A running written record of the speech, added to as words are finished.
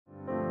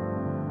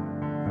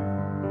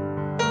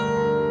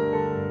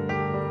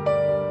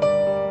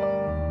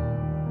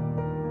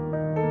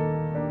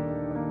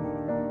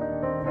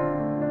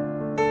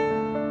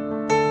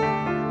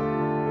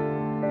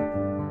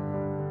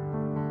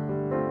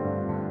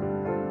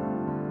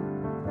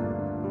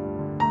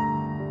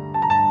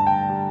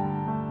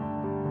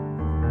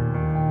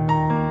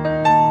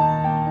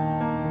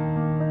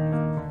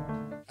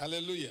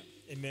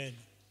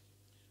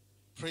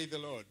Praise the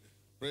Lord.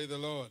 Praise the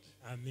Lord.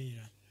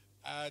 Amina.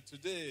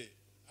 Today,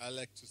 I'd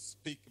like to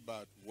speak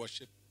about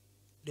worship.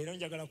 Leero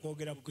njagala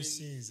kwogera ku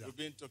kusinza. We've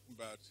been talking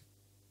about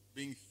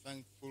being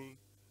thankful.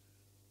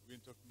 We've been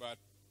talking about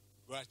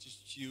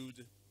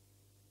gratitude.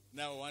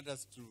 Now I want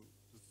us to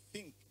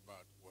think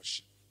about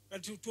worship.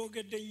 Kati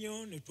twogedde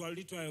nnyo ne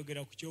twali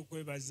twayogera ku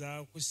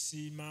ky'okwebaza,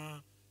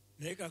 kusiima,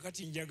 naye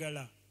kaakati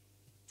njagala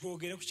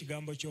twogere ku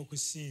kigambo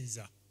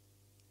ky'okusinza.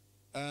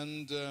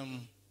 And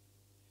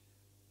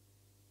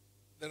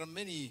there are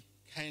many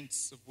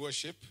kinds of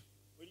worship.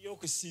 Waliyo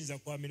okusinza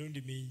kwa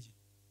mirundi mingi.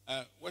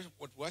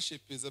 What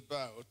worship is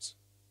about,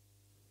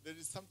 there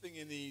is something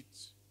in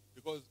it,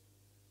 because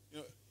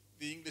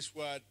the English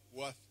word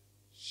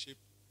worship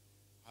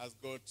has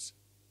got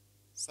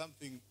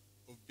something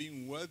of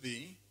being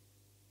worthy.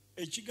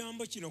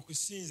 Ekigambo kino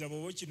kusinza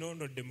bw'oba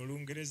okinondodde mu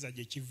Lungereza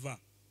gye kiva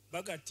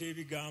bagatta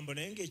ebigambo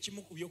naye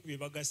ng'ekimu ku byo ku bye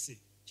bagase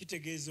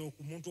kitegeeza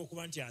omuntu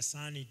okuba nti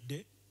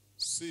asaanidde.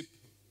 Sip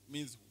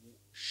means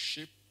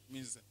ship,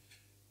 means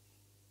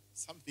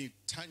something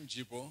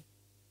tangible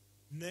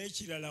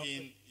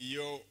in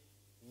your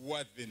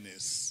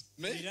worthiness.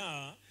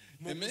 Era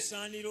mu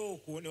kusaanira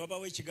okwo ne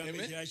wabawo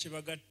ekigambo ekirala kye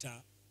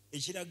bagatta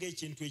ekiraga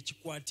ekintu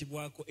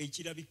ekikwatibwako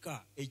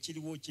ekirabika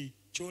ekiriwo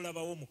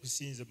kyolabawo mu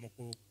kusinza mu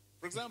ku.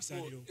 For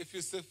example, if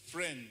you say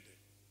friend,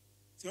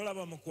 when you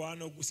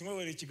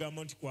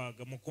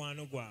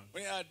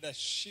add a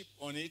sheep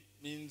on it,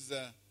 means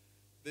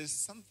there's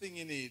something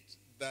in it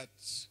that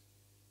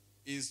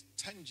is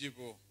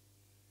tangible.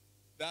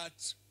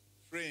 That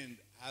friend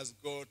has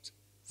got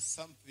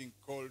something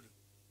called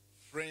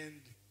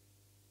friendship.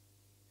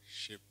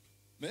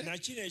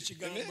 Nakino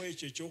ekigambo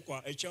ekyo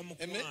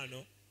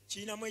ekyamukwano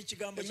kirinamu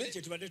ekigambo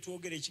kye tubadde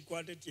twogera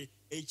ekikwate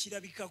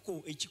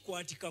ekirabikako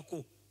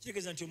ekikwatikako.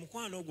 Kitegeeza nti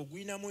omukwano ogwo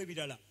guyinamu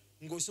ebirala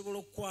ng'osobola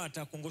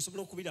okukwatako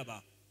ng'osobola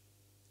okubiraba.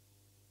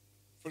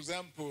 For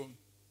example,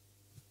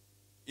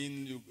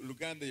 in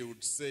Uganda you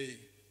would say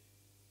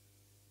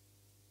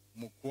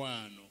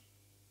mukwano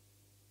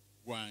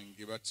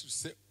gwange, but you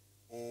say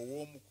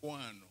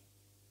owomukwano.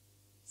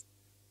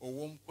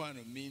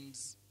 Owomukwano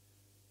means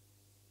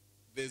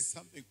there's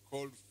something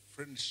called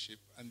friendship,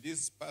 and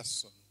this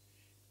person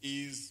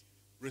is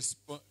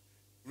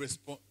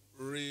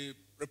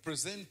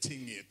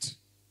representing it.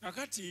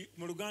 Kakati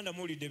mu Luganda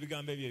muwulidde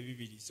ebigambo ebyo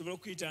ebibiri. Sobola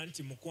okuyita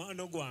nti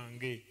mukwano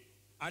gwange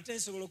ate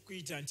nsobola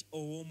okuyita nti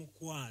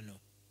ow'omukwano.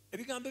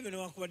 Ebigambo ebyo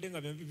newakubadde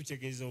nga byombi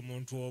bitegeeza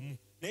omuntu omu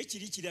naye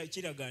kiri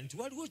kiraga nti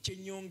waliwo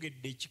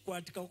kyennyongedde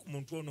ekikwatikako ku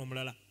muntu ono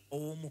omulala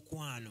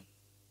ow'omukwano.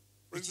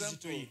 For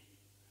example,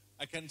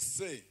 I can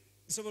say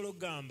nsobola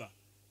okugamba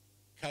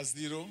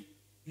Kaziro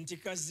nti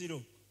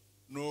Kaziro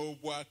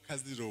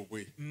n'obwakaziro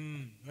bwe.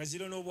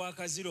 Kaziro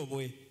n'obwakaziro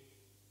bwe.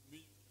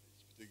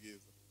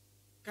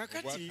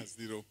 Kakati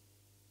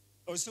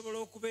osobola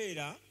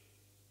okubeera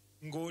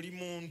ng'oli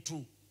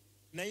muntu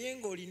naye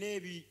ng'olina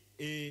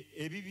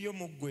ebibyo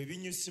mu ggwe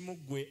ebinyusi mu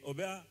ggwe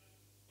oba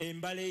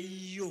embala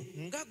eyiyo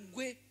nga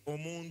ggwe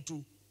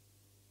omuntu.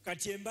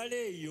 Kati embala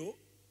eyo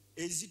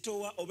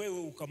ezitowa oba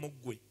ewewuka mu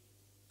ggwe.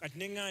 Kati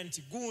neŋŋamba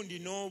nti gundi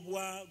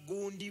n'obwa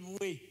gundi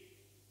bwe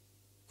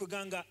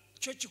kweganga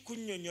kyo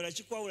kikunnyonnyola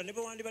kikwawula ne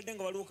bwe wandibadde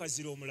nga waliwo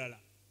kaziro omulala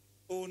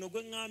ono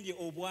gwe ŋŋambye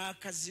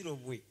obwakaziro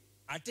bwe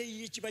ate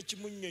ye kiba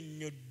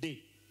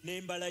kimunnyonnyodde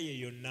n'embala ye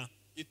yonna.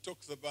 It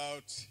talks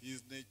about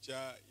his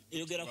nature,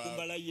 eyogera ku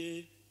mbala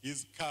ye,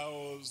 his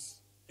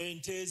cows,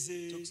 ente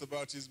ze, it talks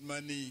about his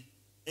money,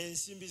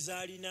 ensimbi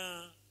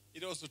z'alina.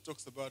 It also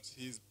talks about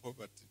his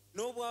poverty.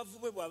 N'obwavu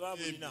bwe bw'aba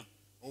bulina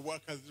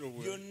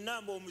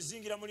byonna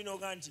ng'omuzingira muli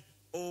n'oga nti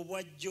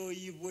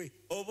obwajjooyi bwe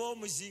oba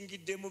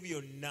omuzingiddemu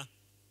byonna.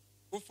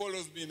 Who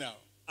follows me now?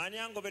 Ani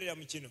angoberera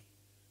mu kino?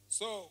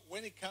 So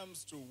when it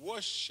comes to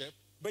worship,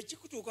 bwe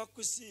kikutuuka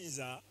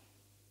kusinza,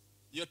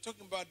 you're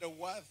talking about the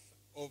worth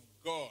of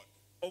God.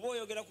 Oba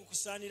oyogera ku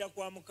kusaanira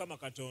kwa Mukama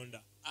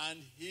Katonda.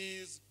 And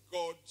his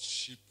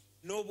godship.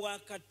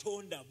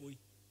 N'obwakatonda bwe.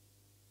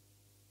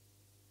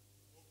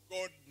 Of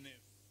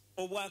godness.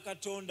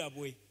 Obwakatonda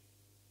bwe.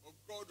 Of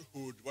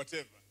godhood,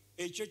 whatever.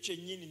 Ekyo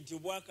kyennyini nti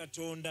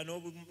obwakatonda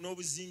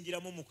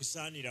n'obuzingiramu mu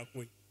kusaanira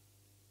kwe.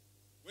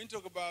 When you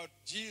talk about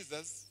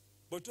Jesus,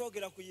 bwe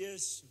twogera ku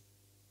Yesu,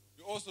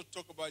 you also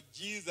talk about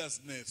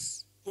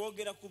Jesusness.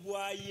 Twogera ku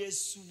bwa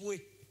Yesu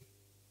bwe.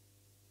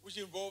 Which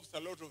involves a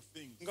lot of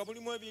things. Nga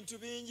bulimu ebintu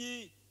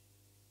bingi.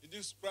 It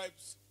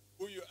describes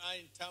who you are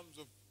in terms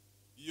of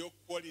your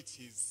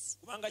qualities.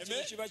 Kubanga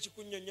kino kiba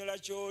kikunnyonnyola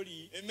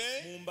ky'oli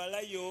mu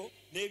mbala yo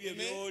n'ebyo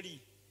by'oli.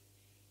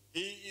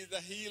 He is a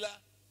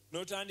healer.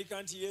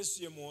 N'otandika nti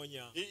Yesu ye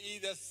muwonya. He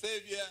is a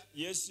savior.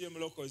 Yesu ye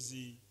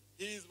mulokozi.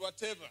 He is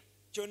whatever.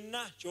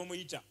 Kyonna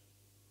ky'omuyita.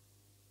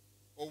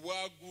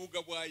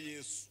 Obwaguuga bwa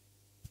Yesu.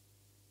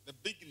 The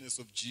bigness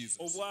of Jesus.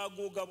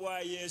 Obwaguuga bwa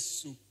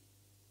Yesu.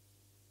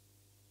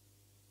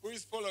 Who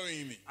is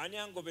following me? Ani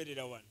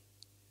angoberera wano?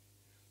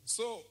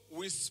 So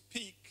we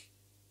speak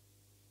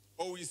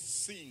or we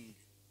sing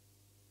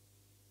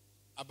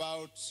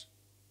about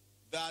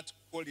that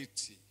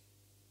quality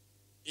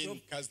in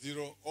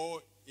Kaziro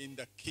or in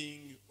the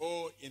king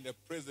or in the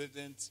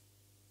president,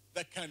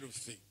 that kind of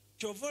thing.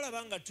 kyova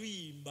olaba nga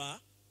tuyimba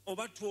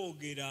oba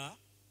twogera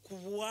ku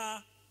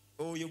bwa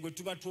oyo gwe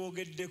tuba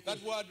twogeddeko.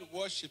 That word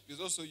worship is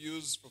also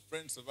used for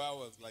friends of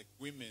ours like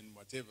women,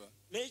 whatever.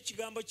 Naye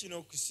ekigambo kino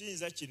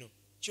okusinza kino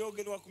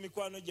kyogerwa ku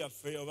mikwano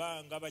gyaffe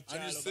oba nga And you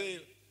bakyalo. say,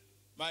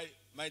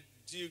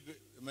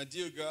 my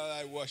dear girl,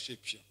 I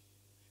worship you.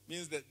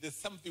 Means that there's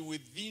something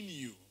within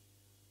you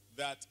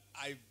that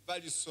I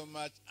value so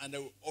much and I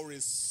will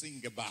always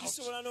sing about.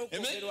 Kisobola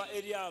n'okwogerwa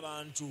eri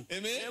abantu.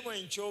 Amen. Naye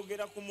bwe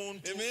nkyogera ku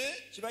muntu Amen.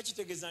 kiba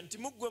kitegeeza nti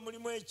muggwe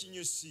mulimu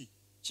ekinyusi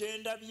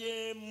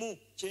kyendabyemu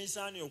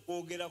kyensaani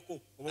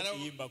okwogerako oba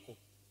okuyimbako.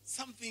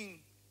 Something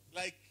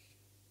like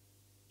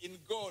in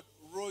God,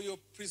 royal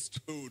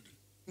priesthood.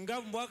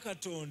 Nga mu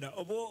bwakatonda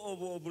oba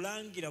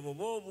obulangira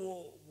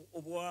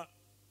oba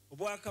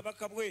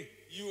obwakabaka bwe.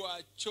 You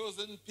are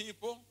chosen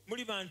people.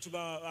 Muli bantu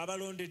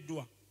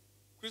abalondeddwa.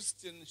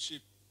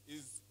 Christianship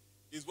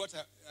is what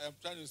I'm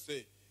trying to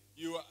say.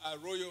 You are a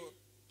royal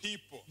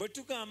people. Bwe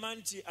tugamba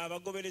nti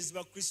abagoberezi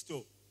ba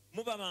Kristo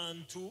muba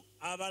bantu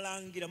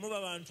abalangira,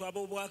 muba bantu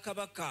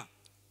ab'obwakabaka.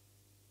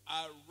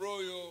 A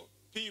royal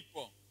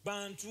people.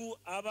 Bantu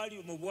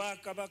abali mu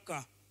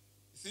bwakabaka.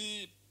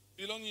 See,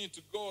 belonging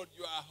to God,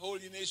 you are a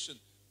holy nation.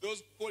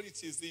 Those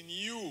qualities in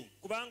you.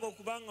 Kubanga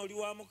okubanga oli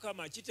wa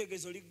Mukama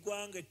kitegeeza oli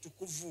ggwanga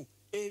ettukuvu.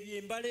 Ebyo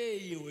embala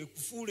eyo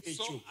ekufuula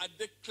ekyo. So I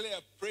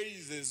declare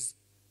praises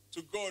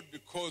to God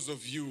because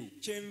of you.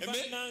 Kyenva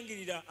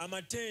nangirira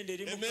amatende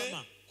eri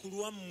Mukama ku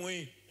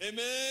lwammwe.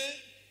 Amen.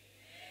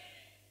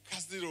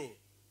 Kaziro,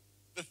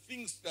 the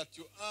things that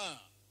you are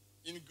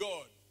in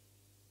God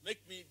make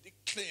me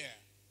declare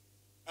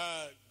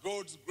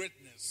God's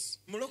greatness.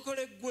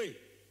 Mulokole gwe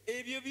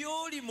ebyo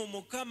by'oli mu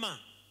Mukama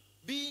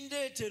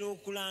bindeetera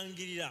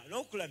okulangirira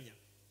n'okulamya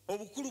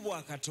obukulu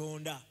bwa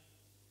Katonda.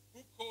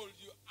 Who called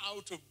you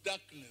out of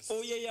darkness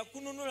Oyo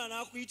yakununula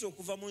n'akuyita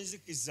okuva mu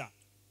nzikiza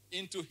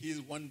into his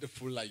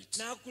wonderful light.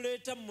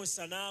 n'akuleeta mu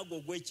musana gwo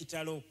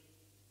ogw'ekitalo.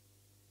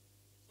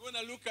 When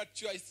I look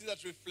at you, I see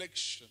that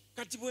reflection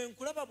Kati bwe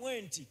nkulaba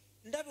bwe nti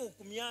ndaba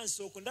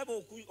okumyansa okwo, ndaba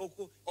of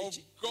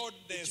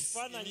godness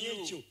ekifaananyi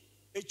in ekyo you.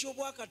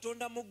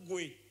 eky'obwakatonda mu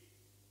ggwe.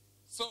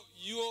 So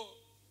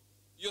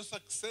your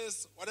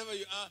success, whatever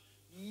you are,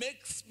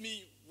 makes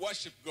me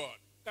worship God.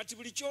 Kati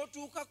buli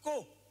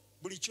ky'otuukako,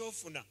 buli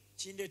ky'ofuna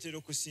kindeetera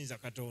okusinza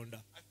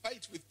Katonda. I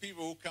fight with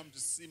people who come to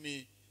see me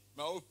in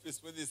my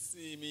office. When they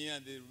see me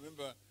and they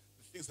remember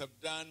the things I've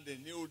done, they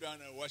kneel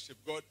down and worship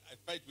God. I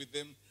fight with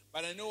them,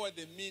 but I know what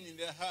they mean in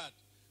their heart.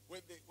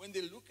 When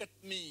they look at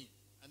me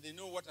and they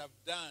know what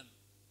I've done,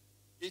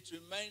 it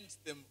reminds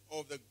them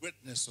of the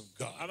greatness of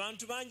God.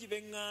 Abantu bangi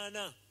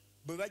beŋŋaana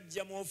bwe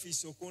bajja mu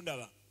ofiisi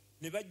okundaba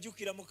ne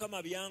bajjukira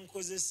Mukama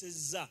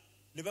byankozesezza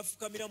ne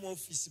bafukamira mu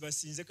ofiisi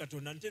basinze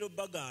Katonda. Ntera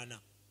obbagaana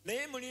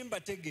naye muli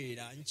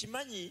mbategeera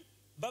nkimanyi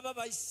baba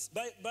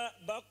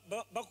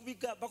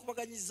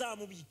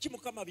bakubaganyizaamu biki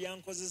Mukama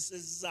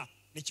byankozesezza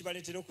ne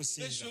kibaleetera They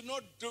okusinza. should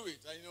not do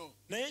it, I know.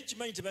 Naye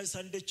nkimanyi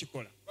tebasanidde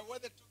kikola. But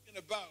what they're talking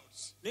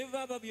about, Ne bwe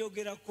baba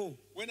babyogerako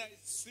when I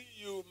see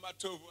you,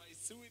 Matovu, I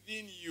see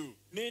within you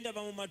ne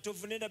ndaba mu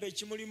matovu ne ndaba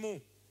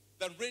ekimulimu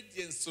the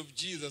radiance of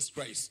Jesus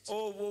Christ,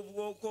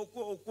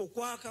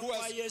 okwaka who kwa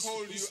has Yesu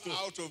called you Kristo.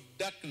 out of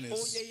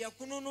darkness Oyo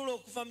yakununula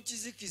okuva mu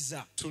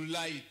kizikiza to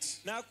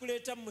light,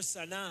 n'akuleeta mu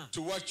musana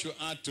to what you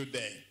are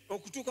today.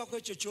 okutuuka ku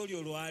ekyo ky'oli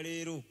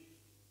olwaleero.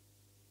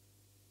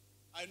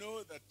 I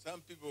know that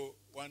some people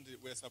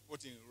were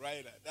supporting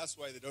Raila. That's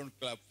why they don't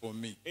clap for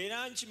me.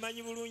 Era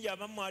nkimanyi bulungi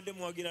abamu mwadde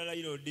muwagira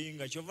Raila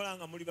Odinga kyova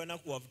nga muli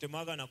banakuwavu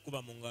temwagala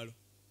kuba mu ngalo.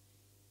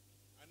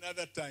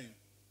 Another time,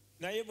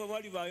 Naye bwe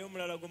walibaayo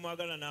omulala gwe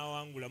mwagala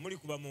n'awangula muli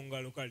kuba mu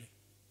ngalo kale.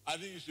 I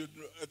think you should.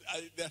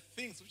 There are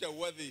things which are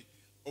worthy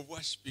of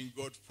worshiping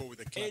God for with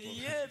a clap of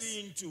Eriyo hands.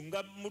 ebintu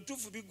nga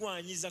mutuufu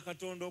bigwanyiza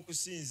Katonda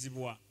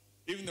okusinzibwa.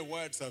 Even the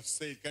words I've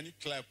said, can you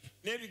clap?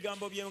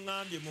 N'ebigambo bye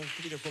ŋŋambye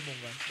munkubireko mu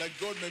ngalo. That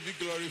God may be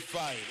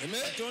glorified.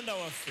 Amen? Katonda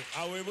waffe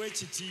aweebwe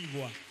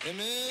ekitiibwa.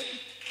 Amen?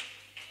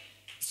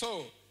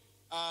 So,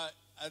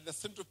 the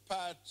central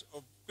part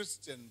of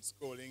Christians'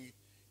 calling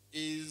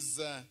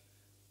is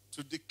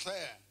to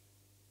declare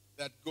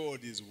that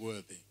God is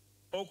worthy.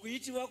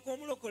 Okuyitibwa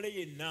kw'omulokole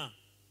yenna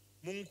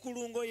mu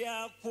nkulungo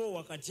yaakwo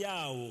wakati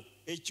awo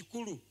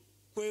ekikulu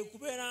kwe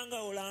kubeera nga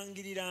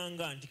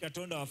olangiriranga nti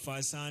Katonda waffe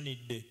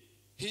asaanidde.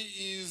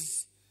 He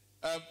is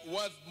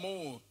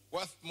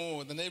worth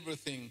more than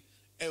everything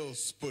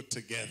else put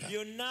together.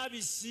 Byonna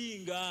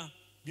bisinga,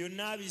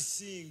 byonna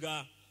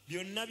bisinga,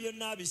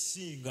 byonna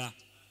bisinga.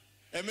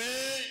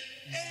 Amen?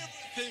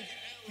 Everything else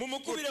put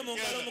Mumukubire mu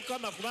ngalo together.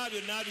 Mukama kuba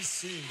byonna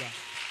bisinga.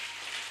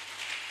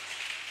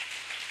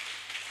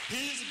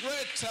 He's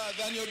greater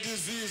than your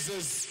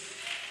diseases.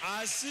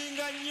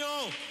 Asinga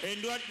nnyo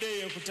endwadde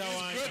eyo He's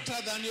kutawaanya.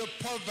 greater than your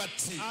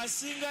poverty.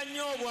 Asinga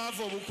nnyo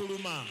obwavu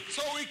obukuluma.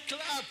 So we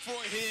clap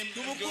for him. and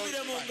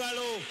Tumukubire mu glorify.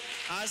 ngalo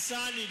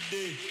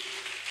asaanidde.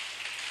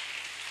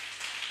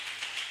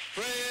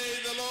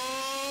 Praise the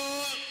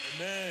Lord.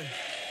 Amen.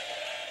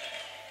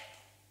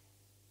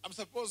 I'm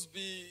supposed to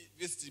be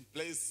visiting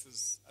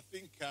places. I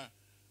think the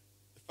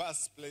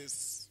first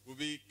place will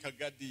be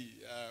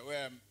Kagadi,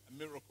 where a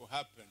miracle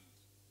happened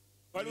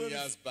many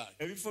years back.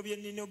 Ebifo bye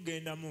nnina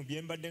okugendamu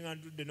bye mbadde nga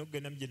ntudde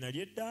n'okugendamu gye nali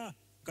edda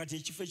kati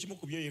ekifo ekimu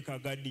ku byo ye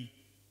Kagadi.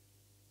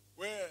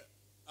 Where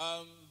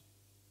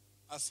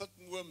a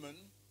certain woman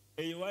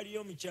eyo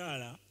waliyo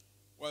omukyala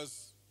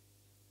was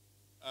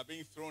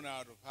being thrown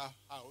out of her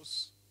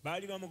house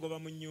baali bamugoba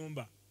mu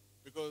nnyumba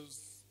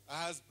because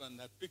her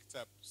husband had picked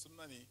up some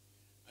money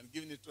and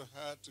given it to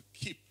her to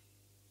keep.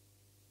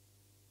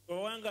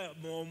 Owanga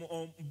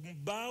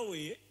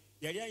bbaawe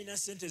yali alina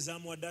sente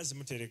z'amuwadde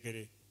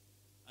azimuterekere.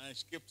 And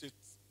she kept it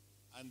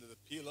under the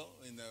pillow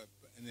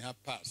in her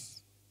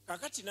purse.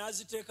 Kakati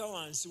n'aziteeka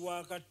wansi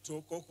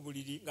w'akatto k'oku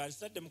buliri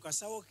ng'azitadde mu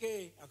kasawo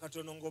ke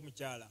akatono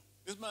ng'omukyala.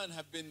 This man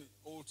had been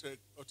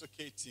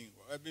altercating,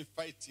 had been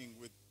fighting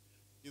with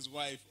his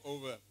wife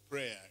over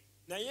prayer.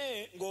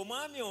 Naye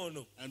ng'omwami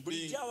ono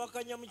bulijjo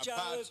awakanya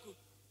mukyala we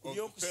ku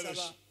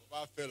by'okusaba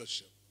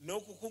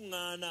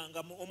n'okukuŋŋaana nga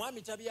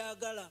omwami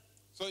tabyagala.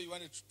 So he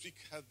wanted to trick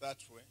her that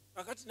way.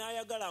 Kakati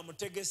n'ayagala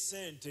amutege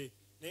ssente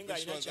naye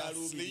ng'alina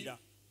kyaluubirira.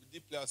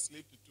 Deeply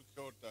asleep, he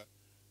took out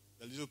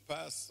the little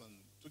purse and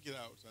took it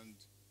out, and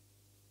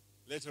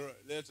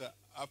later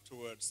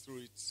afterwards threw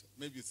it.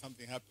 Maybe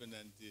something happened,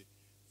 and he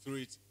threw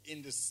it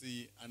in the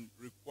sea and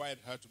required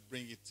her to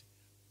bring it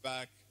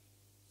back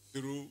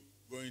through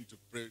going to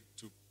pray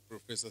to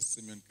Professor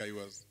Simeon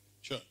Kayiwa's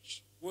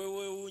church.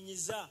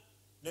 Weewuunyiza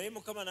naye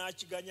Mukama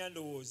n'akiganya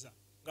ndowooza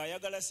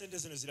ng'ayagala ssente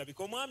zino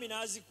zirabika. Omwami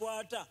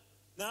n'azikwata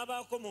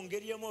n'abaako mu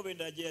ngeri emu oba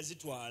endala gye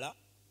yazitwala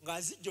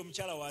ng'azijja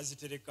omukyala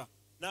w'azitereka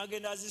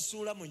n'agenda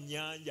azisuula mu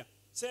nnyanja.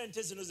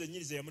 Ssente zino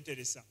zennyini ze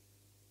yamuteresa.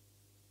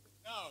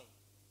 Now,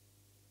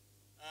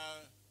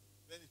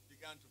 then it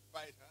began to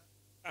fight her.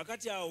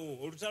 Akati awo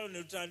olutalo ne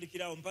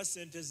lutandikirawo mpa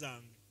ssente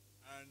zange.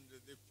 And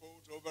they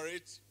fought over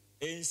it.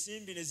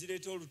 Ensimbi ne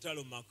zireeta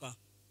olutalo maka.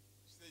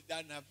 She said he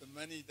doesn't have the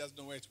money, he doesn't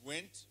know where it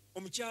went.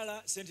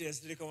 Omukyala ssente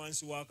yazitereka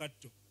wansi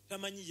w'akatto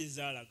tamanyi gye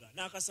zaalaga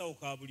n'akasawo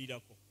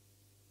kaabulirako.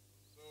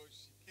 So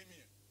she came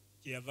here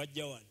kye yava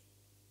ajja wano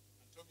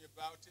and told me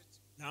about it.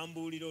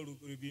 N'ambuulira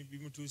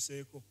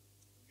bimutuuseeko.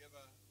 Gave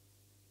her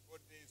 4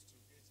 days to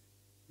get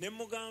it. Ne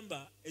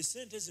mugamba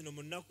essente zino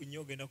mu nnaku nnya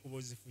ogenda kuba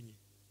ozifunye.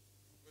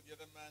 But the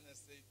other man has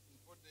said, in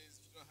 4 days,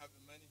 if you don't have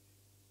the money,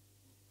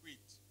 you quit.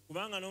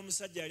 Kubanga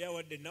n'omusajja yali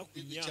awadde ennaku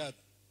nnya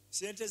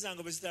ssente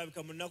zange bwe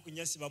zitabika mu nnaku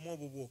nnya sibamu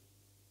obubwo.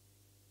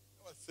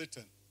 That was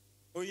Satan.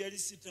 Oyo yali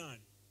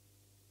Sitaani.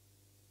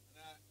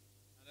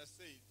 And I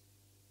said,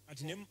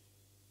 ati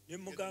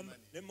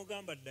ne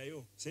mugamba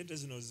ddayo ssente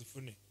zino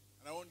ozifune.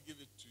 and I won't give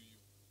it to you.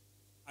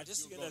 Ate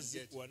sigenda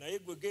zikuwa naye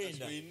gwe As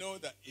genda. we know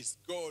that it's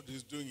God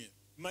who's doing it.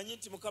 Manyi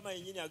nti Mukama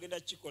yennyini agenda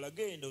kikola,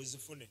 genda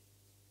ozifune.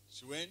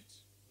 She went.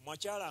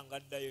 Omukyala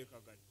ng'addayo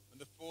Kagadi. On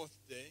the 4th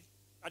day,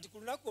 Ati ku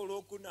lunaku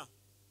olwokuna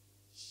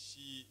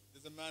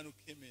there's a man who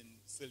came in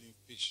selling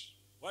fish.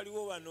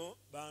 waliwo wano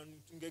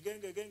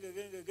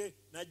ngegengegengegenge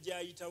n'ajja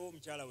ayitawo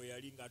omukyala we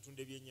yali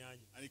ng'atunda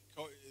ebyennyanja. And he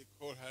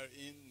called her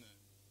in,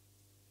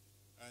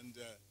 and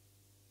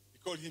he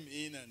called him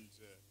in, and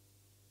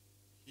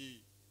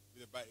he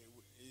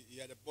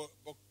had a box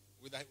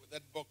with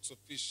that box of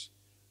fish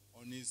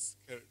on his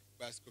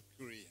bicycle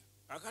courier.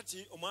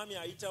 Akati omwami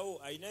ayitawo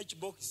alina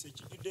ekibokisi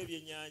ekijjudde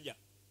ebyennyanja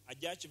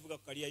ajja akivuga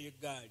ku kaliya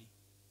y'eggaali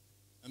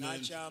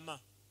n'akyama.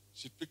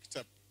 She picked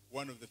up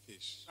one of the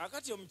fish.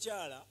 Akati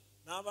omukyala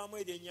n'abaamu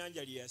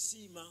eryennyanja lye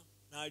yasiima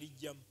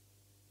n'aliggyamu.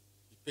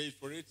 He paid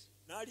for it.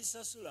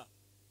 N'alisasula.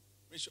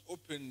 When she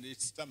opened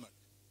its stomach,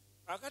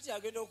 Akati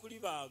agenda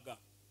okulibaaga.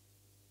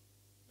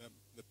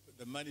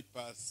 the money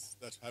purse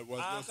that was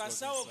lost was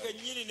akasawo inside.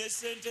 kennyini ne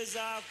ssente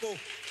zaako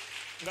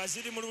nga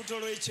ziri mu lubuto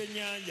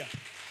lw'ekyennyanja.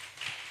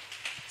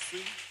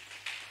 See?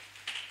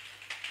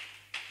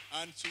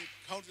 And she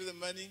counted the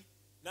money,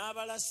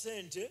 N'abala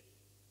ssente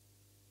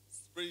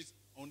spread it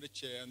on the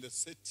chair and the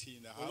settee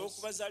in the house,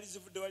 olw'okuba zaali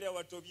zivudde wali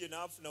awatobye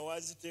n'afuna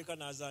waziteeka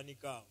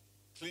n'azaanika awo.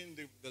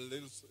 cleaned the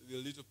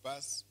little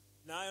purse.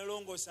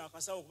 N'alongoosa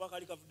akasawo kuba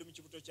kali kavudde mu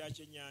kibuto kya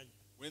kyennyanja.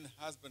 When the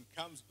husband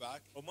comes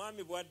back,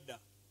 Omwami bw'adda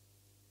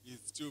he's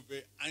still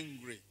very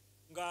angry,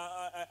 nga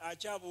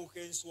akyabuuka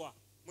enswa,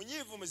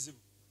 munyiivu muzibu,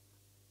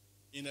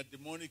 in a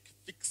demonic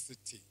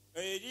fixity.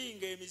 eri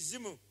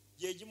ng'emizimu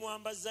gye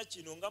gimwambazza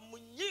kino nga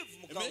munyiivu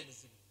mukawo Amen.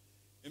 muzibu.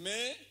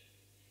 Amen?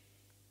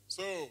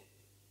 So,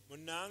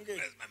 Munnange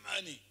where's my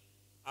money?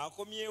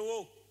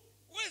 akomyewo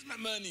Where's my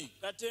money?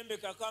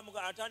 katembeka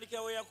kamuka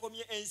atandikira we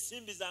yakomye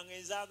ensimbi zange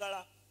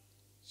enzaagala.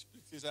 She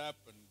picks it up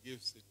and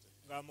gives it.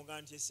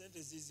 Ng'amugaa nti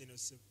essente ziizino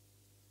ssebo.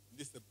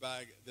 This is the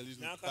bag, the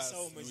little purse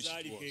N'akasawo in mwe which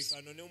zaali it was.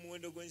 keekano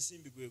n'omuwendo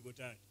gw'ensimbi gwe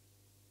gotaali.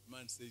 The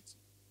man said,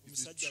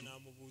 is it Omusajja true?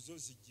 n'amubuuza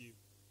oziggyeko.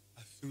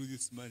 I threw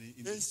this money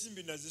in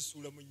Ensimbi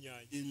nazisuula mu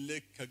nnyanja.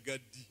 Lake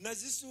Kagadi.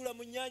 Nazisuula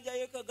mu nnyanja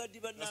y'e Kagadi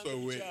That's bannange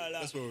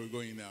mukyala. where we're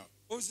going now.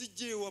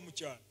 Ozigyeewa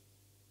mukyala.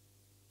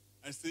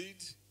 I said,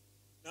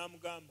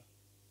 N'amugamba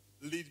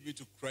lead me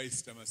to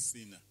Christ, I'm a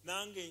sinner.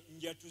 nange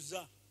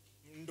njatuza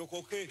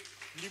ndokoke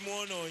ndi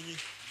mwonoonyi.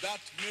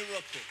 That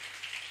miracle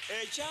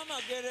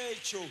ekyamagero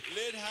ekyo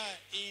led her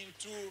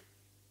into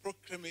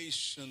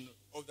proclamation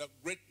of the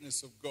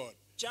greatness of God,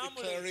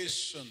 Kyamule-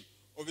 declaration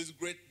of his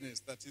greatness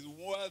that is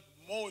worth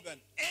more than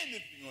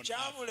anything on earth.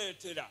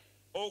 kyamuleetera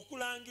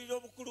okulangirira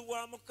obukulu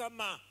bwa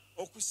Mukama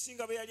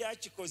okusinga bwe yali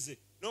akikoze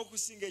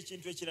n'okusinga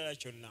ekintu ekirala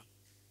kyonna.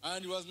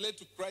 And he was led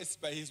to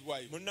Christ by his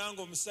wife.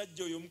 Munnange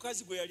omusajja oyo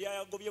omukazi gwe yali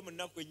ayagobye mu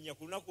nnaku ennya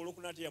ku lunaku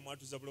olwokuna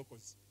teyamwatuza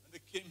bulokozi. And they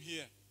came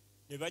here.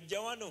 Ne bajja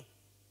wano.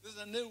 There's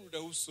an elder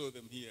who saw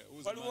them here. Who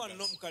was Waliwo among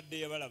wano us. n'omukadde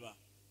yabalaba.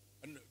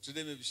 And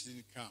today maybe she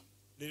didn't come.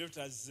 Leero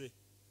tazze.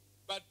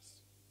 But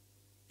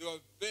they were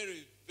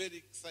very, very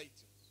excited.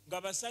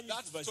 Nga That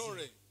basanyufu bazibu.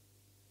 story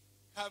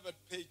covered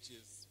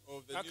pages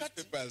of the Akati-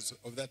 newspapers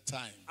of that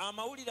time.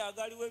 Amawulire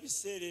agaaliwo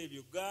ebiseera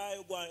ebyo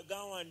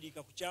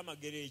gawandiika ku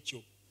kyamagero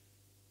ekyo.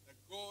 That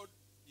God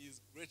is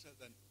greater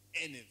than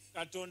anything.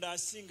 Katonda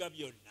asinga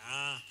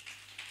byonna.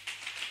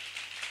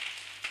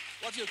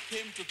 What you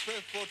came to pray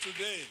for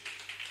today,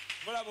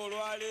 Mulaba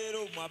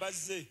olwaleero mmwe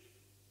abazze.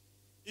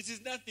 it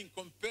is nothing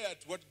compared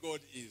to what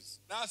God is.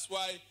 That's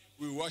why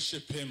we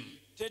worship him.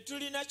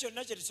 Tetulina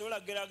kyonna kye tusobola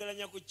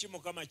kugeraageranya ku ki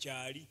Mukama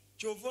kyali.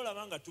 Kyova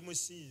olaba nga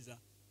tumusinza.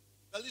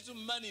 The little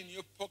money in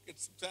your pocket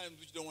sometimes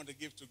which you don't want to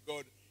give to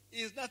God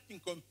is nothing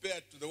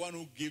compared to the one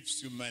who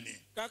gives you money.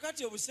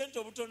 Kaakati obusente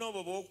obutono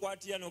obwo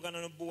bw'okwatira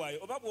n'ogana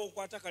n'obbuwaayo oba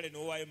bw'okwata kale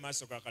n'owaayo mu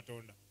maaso ga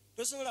Katonda.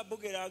 Tosobola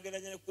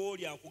bugeraageranya ku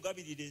oli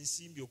akugabirira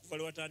ensimbi okuva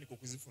lwe watandika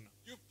okuzifuna.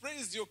 You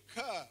praise your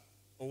car,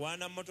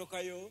 Owaana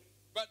mmotoka yo,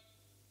 but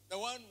the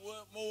one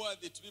more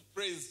worthy to be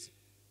praised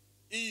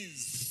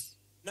is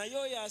naye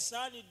oyo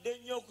asaanidde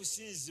ennyo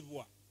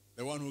okusinzibwa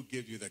the one who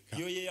gave you the car.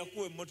 yo ye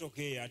yakuwa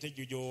emmotoka eyo ate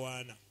gyo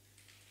gy'owaana.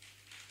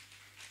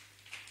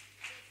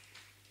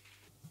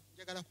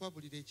 njagala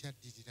kubabulira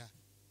ekyaddirira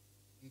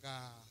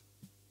nga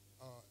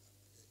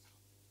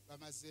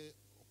bamaze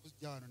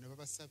okujja wano ne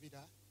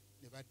babasabira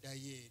ne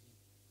baddayo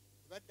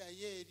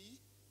eri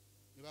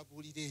ne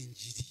babuulira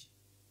enjiri.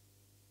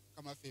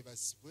 Mukama ffe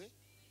basibwe.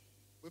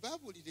 Bwe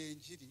babuulira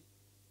enjiri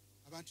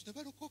abantu ne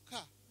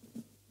balokoka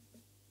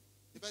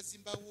ne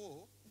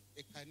bazimbawo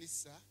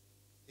ekkanisa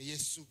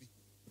ey'essubi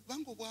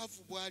kubanga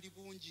obwavu bwali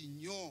bungi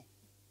nnyo.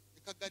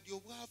 Ekagadi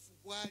obwavu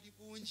bwali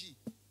bungi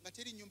nga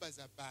teri nnyumba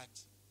za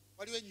bbaati,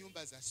 waliwo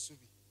ennyumba za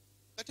ssubi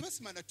nga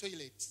tebasima na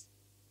toilet.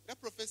 Era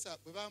profesa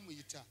bwe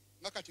baamuyita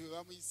nga kati bwe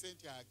baamuyise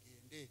nti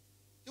agende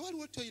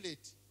tewaliwo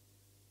toilet.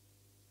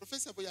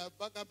 Profesa bwe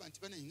yabagamba nti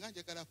banaye nga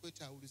njagala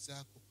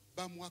kwetaawuluzaako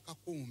bamuwa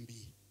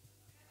akakumbi.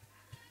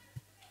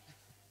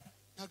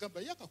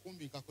 N'agamba ye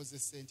akakumbi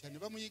nkakozesa ntya, ne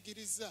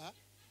bamuyigiriza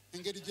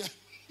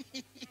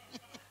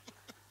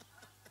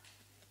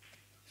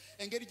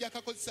engeri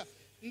gy'akakozesa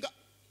nga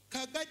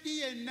kagadi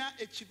yenna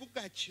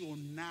ekibuga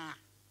kyonna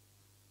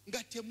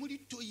nga temuli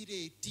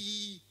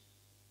toyireeti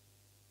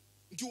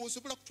nti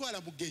osobola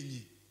kutwala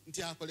mugenyi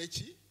nti akole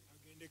ki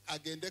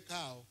agendeko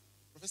awo.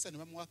 Profesa ne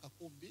bamuwa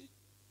akakumbi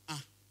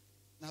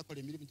n'akola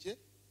emirimu gye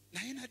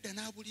naye nadda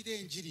n'abulira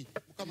enjiri.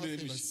 Mukama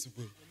ffe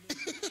basibwe.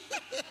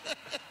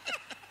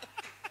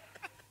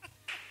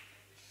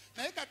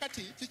 Naye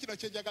kakati kikino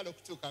kyenjagala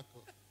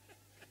okutuukako.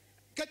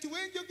 Kati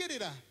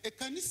wenjogerera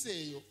ekkanisa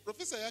eyo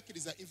profesa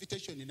yakkiriza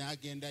invitation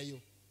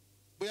n'agendayo.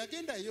 Bwe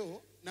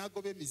yagendayo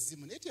n'agoba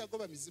emizimu naye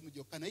teyagoba mizimu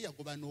gyokka naye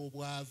yagoba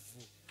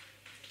n'obwavu.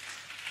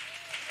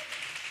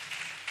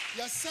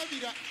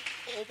 Yasabira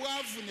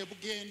obwavu ne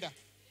bugenda.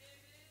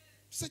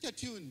 Tusajja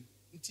tune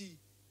nti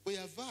bwe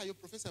yavaayo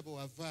profesa bwe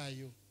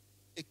wavaayo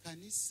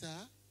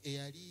ekkanisa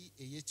eyali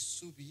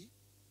ey'ekisubi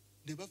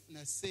ne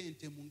bafuna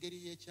ssente mu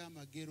ngeri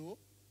y'ekyamagero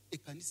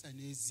ekkanisa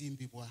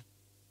n'ezimbibwa.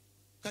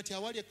 Kati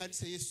awali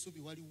ekkanisa y'essubi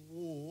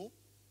waliwo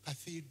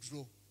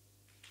cathedral.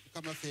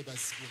 Mukama ffe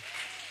basibwe.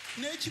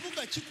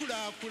 N'ekibuga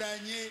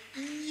kikulaakulanye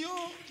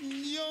nnyo.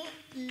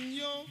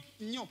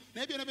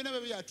 Naye byonna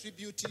byonna bya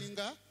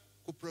attributinga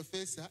ku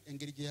profesa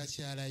engeri gye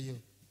yakyalayo.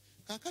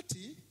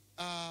 Kaakati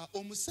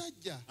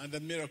omusajja And the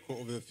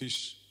miracle of the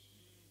fish.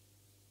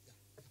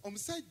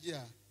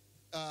 Omusajja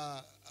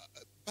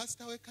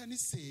pasita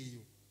w'ekkanisa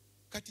eyo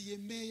kati ye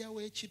mmeeya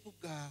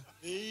w'ekibuga.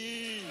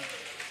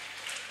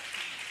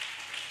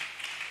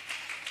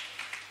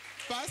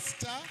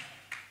 Pasita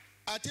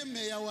ate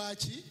mmeeya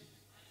waki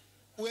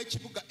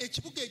w'ekibuga.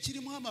 Ekibuga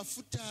ekirimu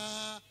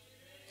amafuta.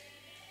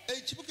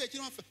 Ekibuga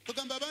ekirimu amafuta.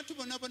 Tugamba abantu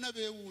bonna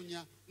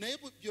beewuunya naye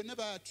byonna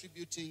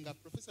ba-attributinga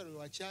profesa lwe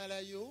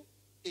wakyalayo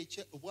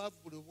obwavu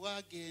bwe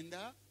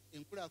bwagenda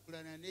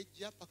enkulaakulana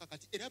nejja paka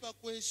kati era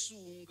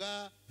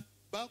bakwesunga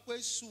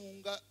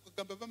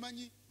kugamba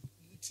bamanyi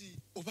nti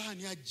oba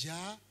ani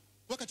ajja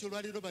kuba kati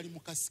olwaleero bali mu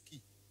kasiki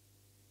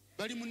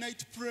bali mu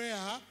night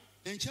prayer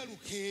enkya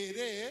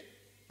lukeere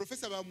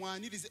profesa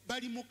bamwanirize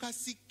bali mu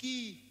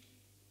kasiki.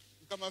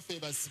 Mukama ffe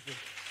basibwe.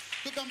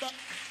 Tugamba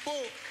bo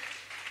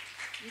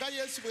nga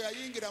Yesu bwe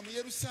yayingira mu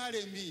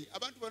Yerusaalemi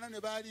abantu bonna ne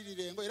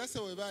baalirira engoye era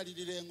sewe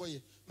baalirira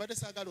engoye mbadde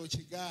saagala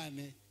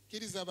okigaane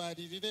kkiriza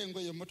baalirira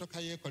engoye emmotoka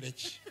yeekole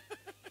ki.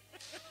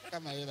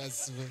 Mukama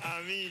yeebazibwe.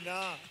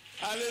 Amiina.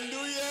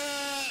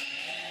 Hallelujah.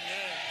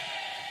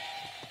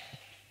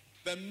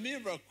 The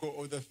miracle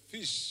of the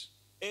fish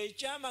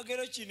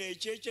ekyamagero kino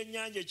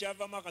ekyekyennyanja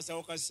ekyavamu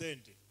akasawo ka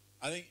ssente.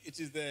 I think it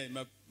is there in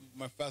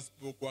my first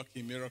book,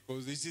 Working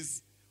Miracles. It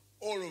is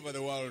all over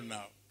the world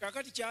now.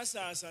 Kakati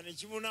kyasaasa ne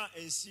kibuna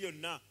ensi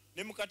yonna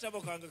ne mu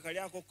katabo kange kali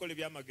akokukola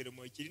ebyamagero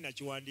mwe kiri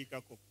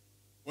nakiwandiikako.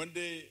 One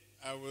day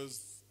I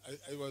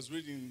was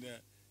reading,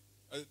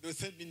 they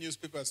sent me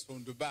newspapers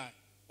from Dubai.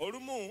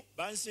 Olumu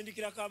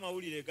bansindikirako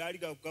amawulire gaali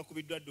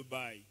gakubiddwa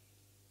Dubai.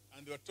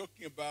 And they were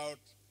talking about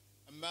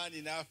a man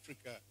in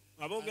Africa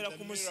and Aboogera the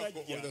ku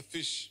miracle of the musajja.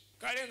 fish.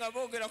 Kale nga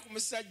boogera ku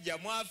musajja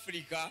mu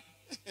Afrika.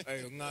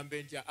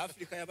 Ŋŋambe ntya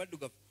Afrika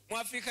y'abaddugavu. Mu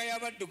Afrika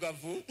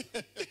y'abaddugavu.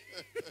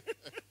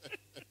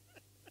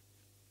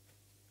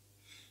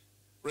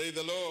 Praise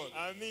the Lord.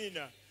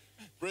 Amiina.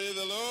 Praise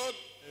the Lord.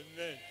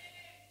 Amen.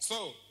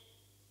 So,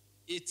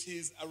 it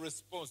is a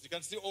response. You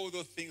can see all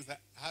those things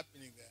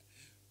happening there.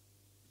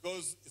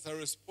 Because it's a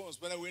response.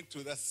 When I went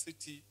to that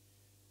city,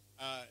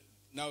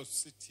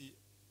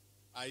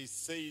 I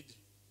said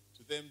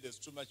to them, there's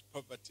too much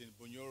poverty in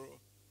Bunyoro,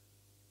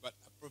 but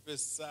I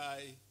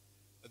prophesy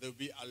that there will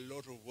be a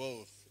lot of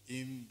wealth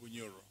in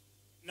Bunyoro.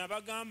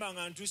 Nabagamba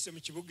nga ntuuse mu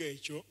kibuga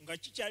ekyo nga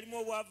kikyalimu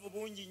obwavu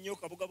bungi nnyo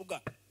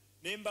kabugabuga.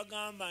 Ne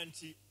mbagamba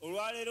nti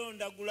olwaleero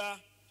ndagula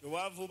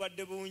obwavu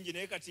bubadde bungi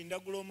naye kati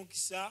ndagula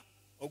omukisa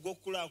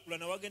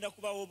ogw'okulaakulana wagenda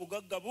kubaawo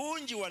obugagga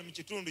bungi wali mu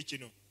kitundu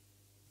kino.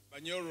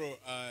 Bunyoro,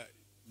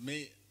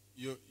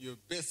 your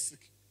basic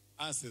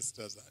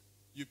ancestors are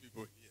you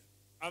people here.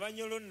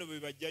 Abanyolo nno be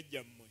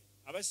bajjajjammwe.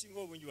 Abasinga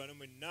obungi bano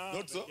mwenna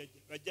Not so.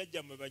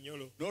 bajjajjammwe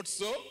Banyolo. Not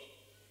so?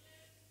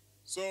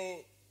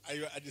 So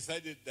I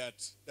decided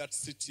that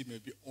city may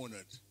be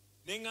honored.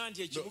 Ne nga nti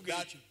No, ekibuga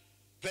that ekyo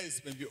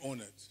place may be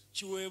honored.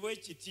 kiweebwe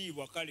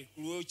ekitiibwa kale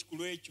ku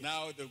lw'ekyo.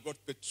 Now they've got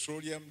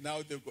petroleum.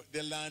 Now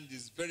their land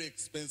is very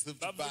expensive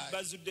to buy.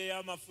 Bazuddeyo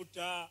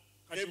amafuta.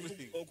 Kati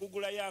Everything.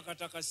 okugulayo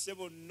akataka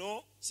ssebo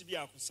nno si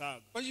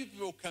byakusaaga. But you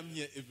people come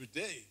here every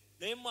day.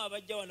 Naye mmwe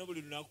abajja wano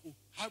buli lunaku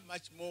How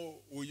much more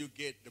will you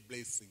get the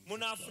blessing?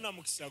 munaafuna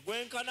mukisa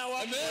gwenkana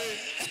wammwe. Amen.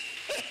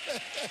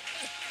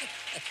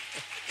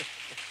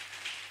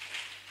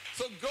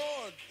 So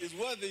God is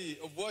worthy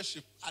of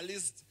worship. At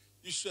least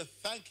you should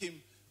thank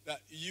Him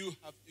that you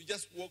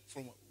just walk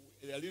from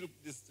a little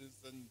distance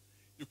and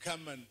you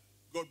come and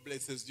God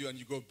blesses you and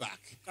you go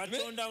back.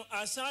 Katonda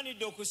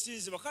asaanidde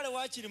okusinzibwa kale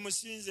waakiri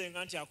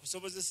musinzenga nti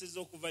akusobozesezza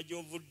okuva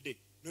gy'ovudde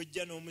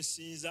n'ojja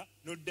n'omusinza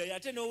n'oddayo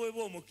ate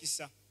n'oweebwa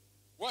omukisa.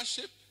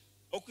 Worship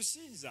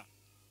Okusinza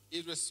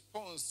is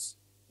response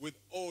with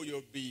all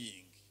your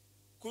being.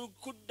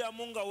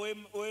 kuddamu nga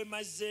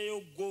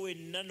weemazzeeyo gwe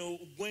wenna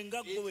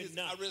gwenga gwe It is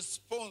wenna a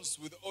response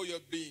with all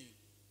your being.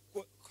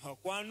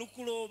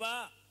 kwanukula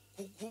oba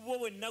kubo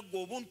wenna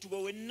gwe obuntu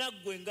bwe wenna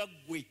gwe nga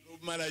gwe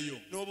Malayo.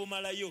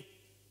 n'obumalayo.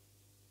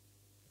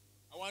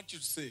 I want you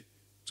to say,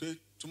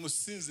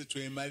 tumusinze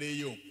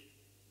twemaleyo.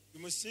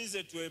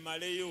 Tumusinze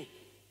twemaleyo.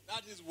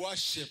 That is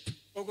worship.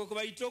 Okwo kwe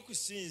bayita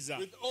okusinza.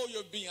 With all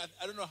your being.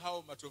 I don't know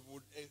how much of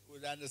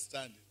would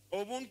understand it.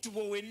 Obuntu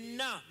bwe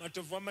wenna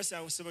matovu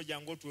amasawo sebo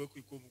jangu otuwe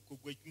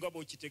nga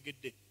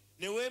bw'okitegedde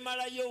ne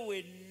weemalayo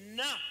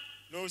wenna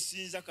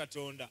n'osinza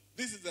Katonda.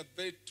 This is a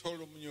very tall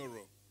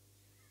munyoro.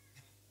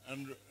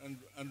 And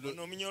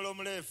Omunyolo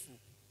omuleefu.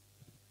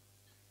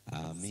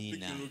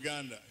 speaking Amiina.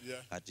 Uganda,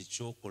 yeah. Kati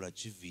kyokola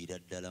kiviira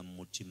ddala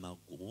mu mutima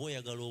gwo. Oba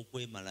oyagala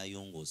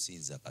okwemalayo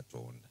ng'osinza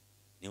Katonda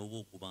ne oba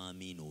okuba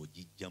amiina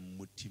ogijja mu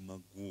mutima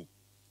gwo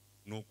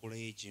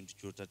n'okolayo ekintu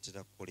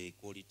ky'otatera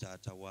kukoleka. Oli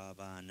taata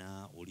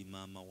w'abaana, oli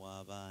maama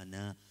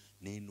w'abaana,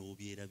 naye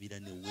n'obyerabira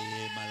ne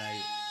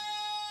weemalayo.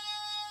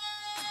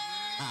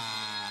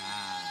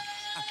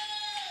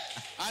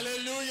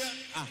 Hallelujah.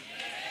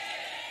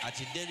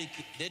 Ati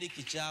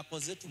Derek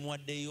kyakoze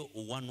tumuwaddeyo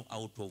 1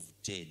 out of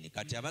 10.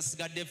 Kati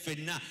abasigadde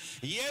ffenna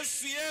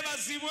Yesu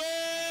yeebazibwe.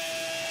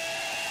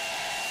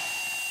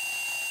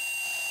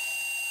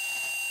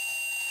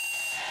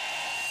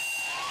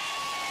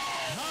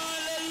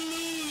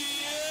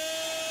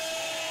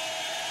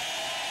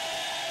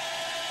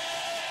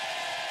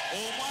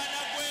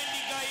 Omwana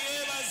gw'endiga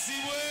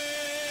yeebazibwe.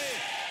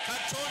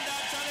 Katonda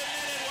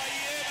atalemererwa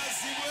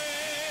yeebazibwe.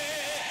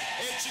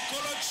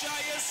 Ekikolo kya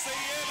Yesu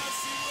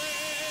yeebazibwe.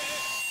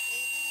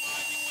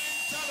 Omulwanyi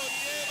w'entalo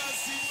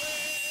yeebazibwe.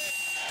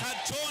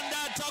 Katonda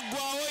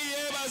ataggwawo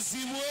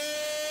yeebazibwe.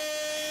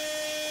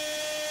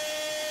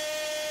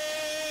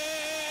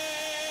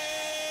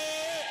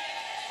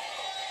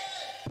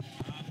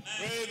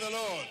 Praise the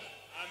Lord.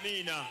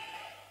 Amiina.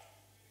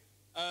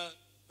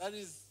 That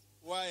is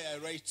why I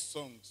write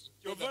songs.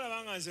 Kyova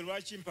olaba nga nze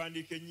lwaki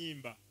mpandiika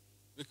ennyimba.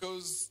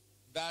 Because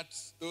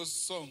those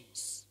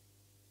songs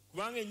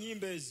Kubanga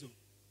ennyimba ezo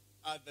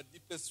are the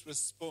deepest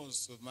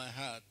response of my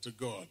heart to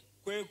God.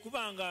 kwe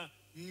kuba nga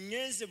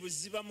ngenze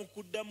buziba mu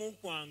kuddamu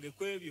kwange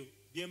kw'ebyo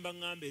bye mba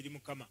ŋŋamba eri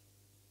Mukama.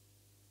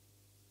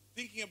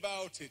 Thinking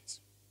about it.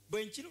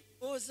 Bwe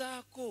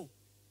nkirowoozaako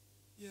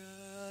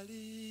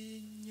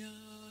Yalinnya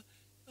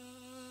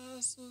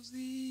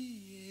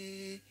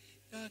asoziye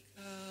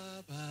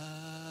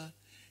yakaba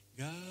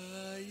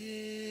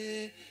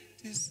gaye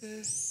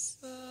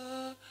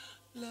tisesa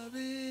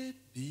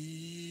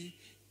labebi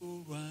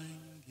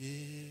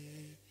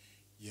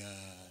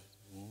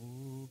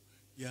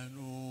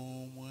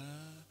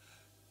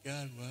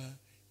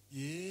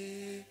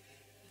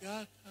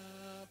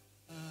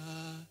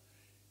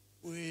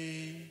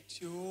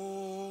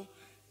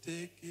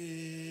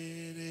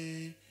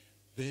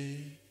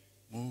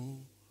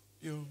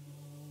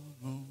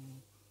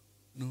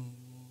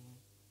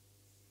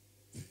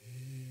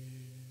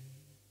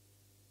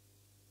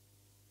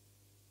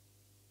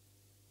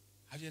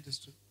Have you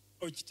understood?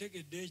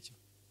 Okitegedde ekyo?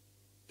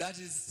 That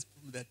is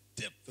from the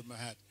depth of my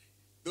heart.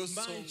 Those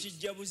Mba songs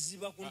nkijja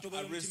buziba ku ntobo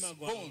are a y'omutima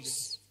gwange.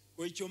 response.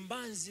 Ekyo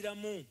mba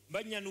nziramu,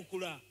 mba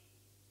nnyanukula.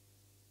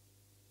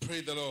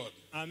 Praise the Lord.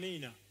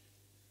 Amiina.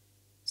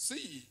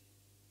 See,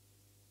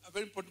 a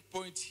very important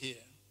point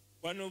here,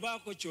 Wano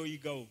baako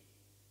ky'oyigawo.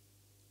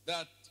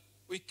 that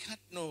we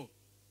can't know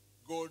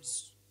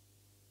God's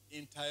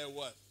entire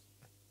worth.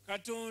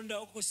 Katonda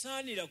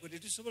okusaanira kwe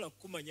tetusobola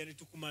kukumanya ne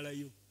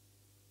tukumalayo.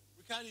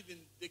 We can't even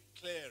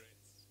declare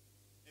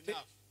it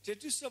enough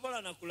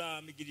Tetusobola na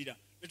kulaamigirira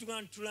ne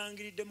tugamba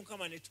tulangiridde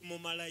Mukama ne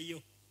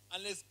tumumalayo.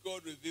 unless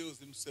God reveals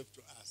himself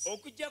to us.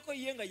 Okuggyako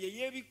ye nga ye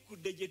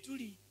yeebikkudde gye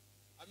tuli.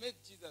 I met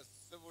Jesus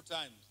several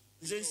times.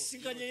 Nze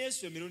nsisinkanye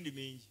Yesu emirundi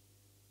mingi.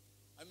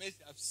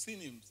 I've seen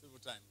him several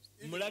times.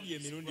 Even Mulabye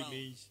on this emirundi ground,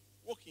 mingi.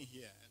 walking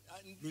here.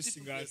 And Lusi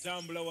different nga places.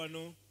 atambula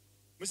wano.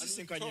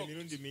 Musisinkanye talked.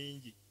 emirundi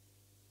mingi.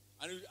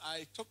 And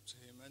I talked to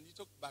him and he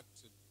talked back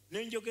to me.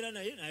 Ne njogera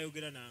naye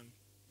n'ayogera nange.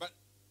 But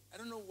I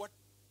don't know what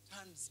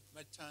turns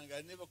my tongue.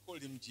 I never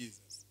called him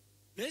Jesus.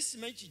 Naye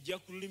simanyi kijja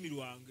ku lulimi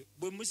lwange.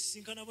 Bwe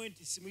musisinkana bwe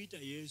nti simuyita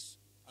Yesu.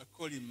 I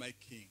call him my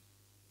king.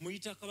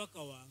 Muyita kabaka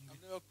wange.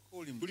 I've never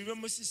called him Buli lwe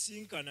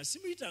musisinkana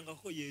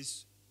simuyitangako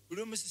Yesu.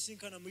 Buli lwe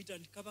musisinkana muyita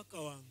nti kabaka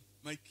wange.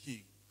 my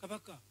king.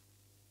 Kabaka.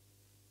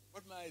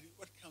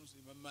 What comes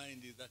in my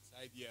mind is that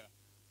idea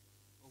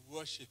of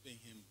worshiping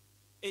him.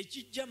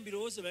 Ekijja mu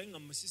birowoozo byange nga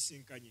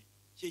musisinkanye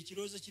kye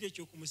kirowoozo kiri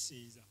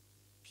eky'okumusinza.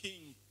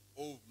 King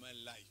of my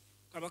life.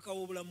 Kabaka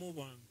w'obulamu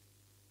bwange.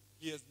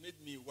 He has made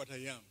me what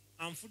I am.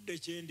 Anfudde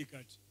kyendi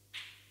kati.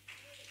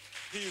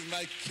 He is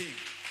my king.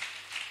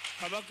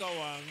 Kabaka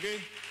wange.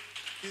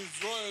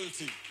 His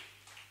royalty.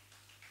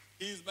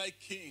 He is my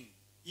king.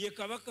 Ye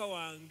kabaka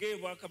wange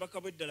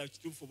bwakabaka bw'eddala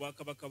kituufu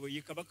bwakabaka bwe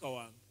ye kabaka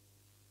wange.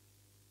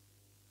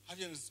 Have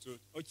you understood?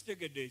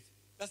 Okitegedde ekyo?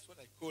 That's what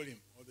I call him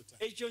all the time.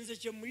 Ekyo nze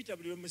kye muyita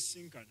buli lwe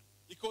musisinkana.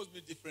 He calls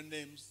me different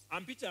names.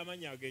 Ampita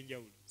amannya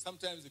ag'enjawulo.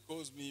 Sometimes he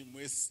calls me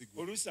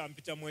Mwesigwa. Oluusi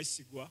ampita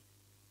Mwesigwa.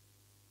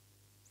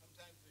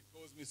 Sometimes he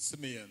calls me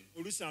Simeon.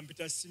 Oluusi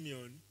ampita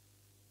Simeon.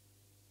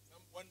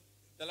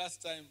 The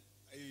last time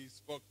he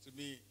spoke to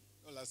me,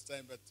 not last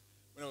time, but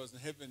when I was in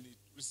heaven, he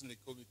recently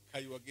called me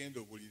Kayiwa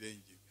gendo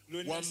bulirenji.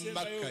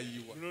 Wamba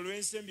Kayiwa. Luno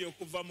lwensembye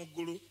okuva mu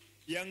ggulu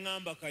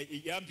yaŋŋamba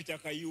yampita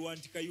Kayiwa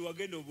nti Kayiwa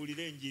genda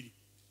obuulire enjiri.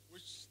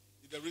 Which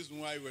is the reason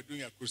why we're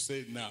doing a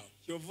crusade now.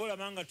 Kyova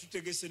olaba nga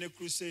tutegese ne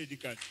crusade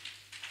kati.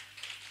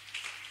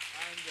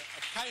 And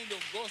a kind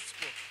of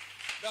gospel.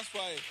 That's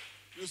why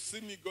you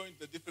see me going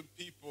to different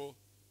people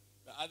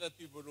that other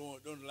people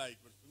don't like.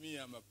 But for me,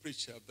 I'm a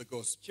preacher of the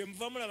gospel.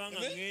 Kyemuva mulaba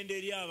nga ŋŋenda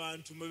eri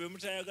abantu mwe be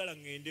mutayagala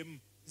ŋŋendemu.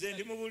 Nze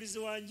ndi mubuulizi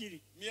wa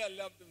njiri. Me, I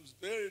love them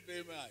very,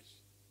 very much.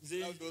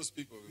 Love those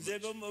people very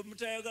much.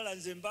 Mutayagala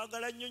nze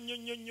mbaagala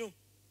nnyo.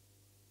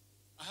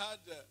 I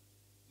heard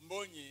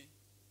Mbonyi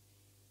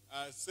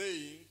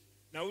saying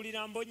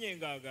Nawulira Mbonye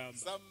ng'agamba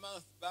some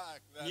months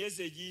back that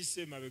myezi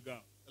egiyise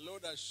emabega. the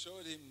Lord has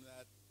showed him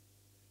that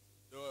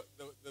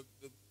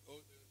the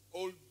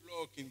old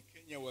block in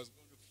Kenya was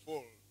going to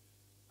fall,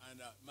 and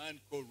a man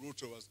called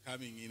Ruto was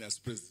coming in as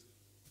president.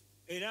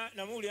 Era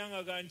namuwulira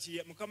ng'agamba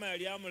nti Mukama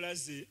yali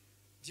amulaze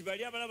nti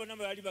bali abalala bonna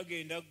bali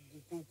bagenda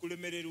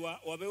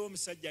kulemererwa wabeewo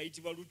omusajja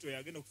ayitibwa Ruto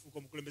yagenda okufuuka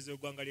omukulembeze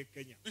w'eggwanga ly'e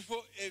Kenya.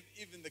 Before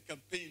even the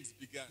campaigns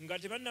began. Nga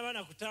tebannaba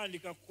na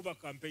kutandika kukuba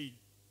campaign.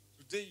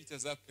 Today it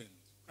has happened.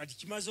 Kati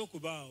kimaze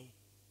okubaawo.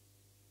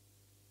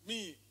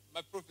 Me,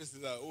 my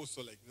prophecies are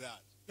also like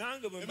that.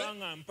 Nange bwe mba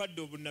nga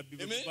mpadde obunnabbi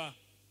bwe buba.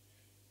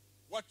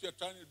 What you're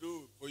trying to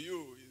do for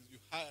you is you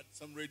heard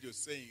some radio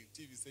saying,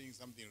 TV saying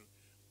something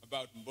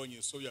about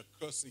Mbonyi, so you're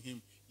cursing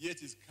him, yet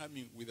he's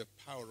coming with the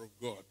power of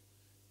God.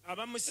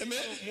 Abamu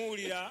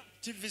muwulira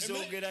TV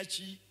zoogera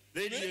ki,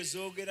 radio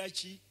zoogera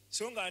ki,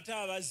 so nga ate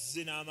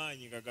abazze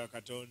n'amaanyi nga ga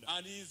Katonda.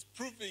 And he's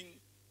proving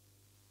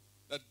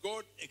that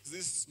God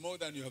exists more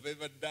than you have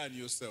ever done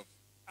yourself.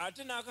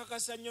 Ate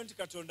n'akakasa nnyo nti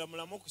Katonda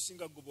mulamu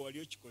okusinga gwe bwe wali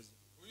okikoze.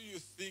 Will you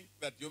think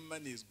that your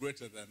money is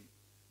greater than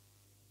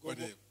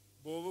whatever?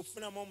 Bw'oba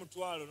ofunamu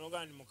omutwalo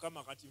n'ogamba nti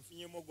Mukama kati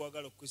nfunyemu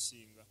ogwagala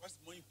okukusinga. What's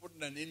more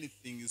important than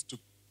anything is to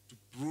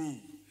prove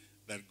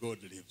that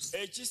God lives.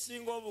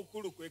 Ekisinga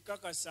obukulu kwe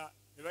kakasa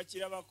ne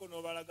bakirabako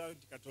n'obalaga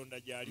nti Katonda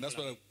gy'ali. And that's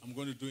what I'm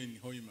going to do in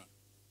Hoima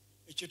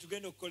Ekyo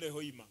tugenda okukola e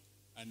Hoima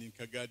and in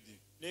Kagadi.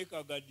 ne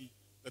Kagadi.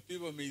 The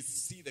people may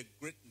see the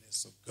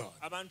greatness of God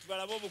Abantu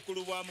balabe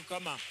obukulu bwa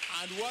Mukama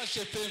and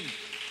worship him.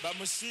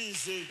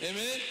 bamusinze.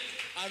 Amen.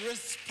 And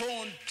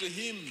respond to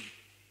him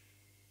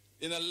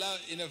in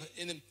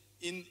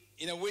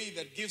a way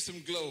that gives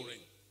him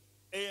glory.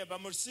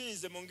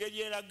 Bamusinze mu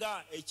ngeri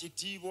eraga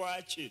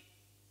ekitiibwa kye.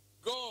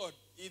 God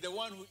is the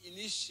one who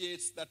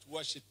initiates that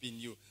worship in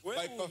you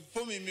by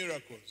performing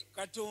miracles.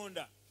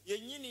 Katonda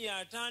yennyini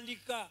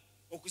yatandika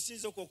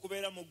okusinza okwo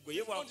okubeera mu ggwe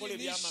ye bw'akola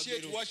Initiate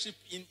ebyamagero. worship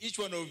in each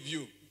one of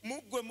you.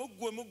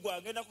 Muggwe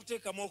agenda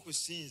kuteekamu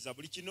okusinza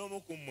buli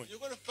kinoomu ku mmwe. You're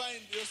going to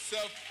find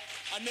yourself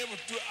unable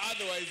to do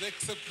otherwise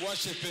except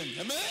worship him.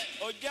 Amen.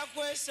 Ojja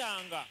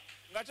kwesanga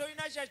nga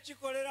tolina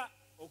kyakikolera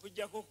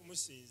okujjako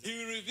okumusinza. He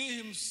will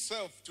reveal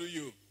himself to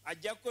you.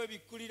 Ajja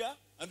kwebikkulira.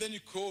 And then you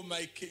call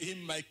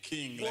him my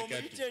king. Like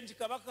I do. Omuyite nti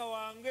kabaka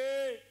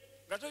wange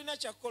nga tolina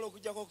kyakkola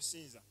okujjako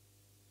okusinza.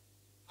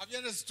 Have you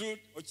understood?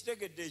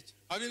 Okitegedde ekyo?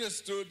 Have you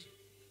understood?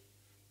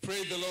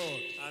 Praise the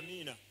Lord.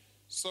 Amiina.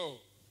 So,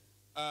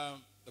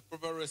 the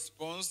proper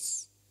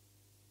response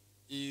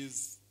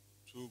is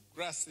to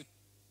grasp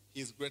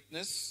his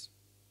greatness,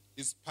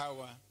 his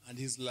power, and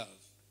his love.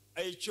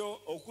 Ekyo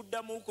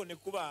okuddamuuko ne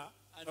kuba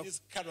And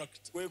his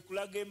character. kwe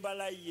kulaga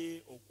embala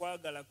ye,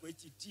 okwagala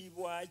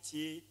kw'ekitiibwa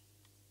kye.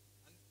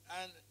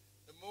 And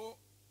the more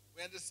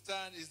we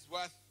understand his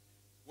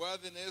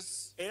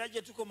worthiness, Era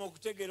gye tukoma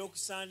okutegeera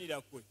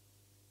okusaanira kwe,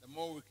 the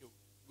more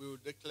we will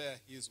declare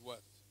his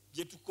worth.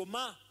 gye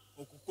tukoma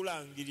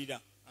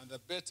okukulangirira. And the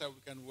better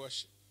we can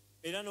worship.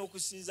 Era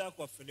n'okusinza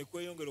kwaffe ne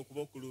kweyongera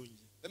okuba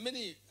okulungi. There are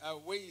many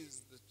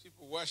ways that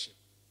people worship.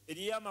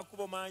 Eriyo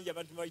amakubo mangi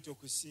abantu bayita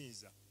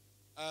okusinza.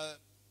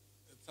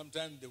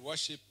 Sometimes they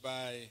worship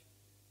by,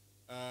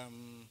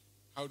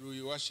 how do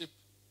we worship?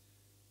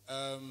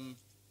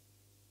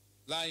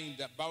 Lying,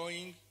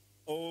 bowing.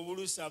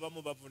 Obuluusi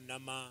abamu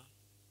bavunnama,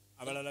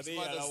 abalala Some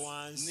beeyala others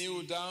wansi,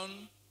 kneel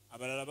down.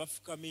 abalala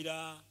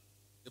bafukamira.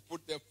 They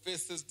put their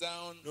faces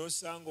down.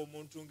 N'osanga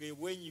omuntu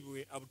ng'ebwenyi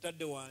bwe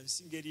abutadde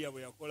wansi ng'Eriya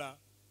bwe yakola.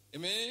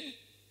 Amen.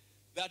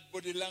 That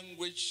body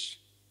language.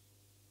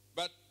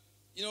 But,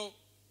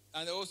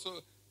 and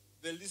also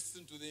they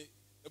listen to the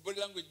body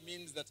language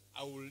means that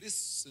I will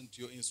listen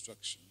to your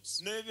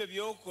instructions. N'ebyo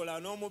by'okola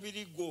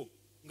n'omubiri gwo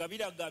nga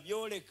biraga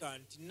byoleka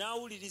nti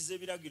naawuliriza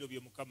ebiragiro bye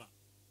Mukama.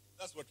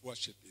 That's what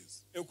worship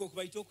is. Ekwo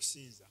kubayita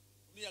okusinza.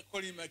 Me, I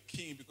call him a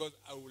king because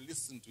I will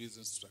listen to his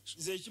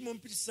instructions. Nze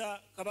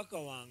ekimumpisa kabaka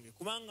wange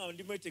kubanga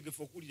ndi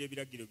mwetegefu okuwulira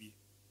ebiragiro bye.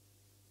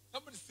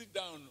 Somebody sit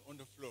down on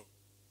the floor.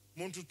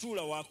 Muntu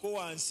tuula waako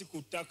wansi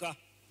ku ttaka.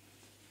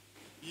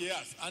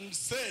 Yes, and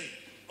say,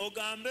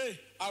 Ogambe,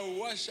 I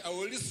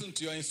will listen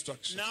to your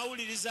instructions.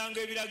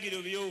 naawulirizanga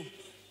ebiragiro byo.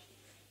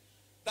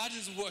 That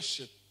is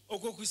worship.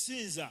 Okwo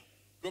kusinza.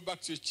 Go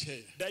back to your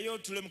chair. Ddayo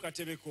otule mu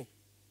katebe ko.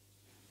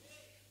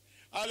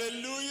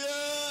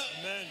 Hallelujah.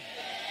 Amen.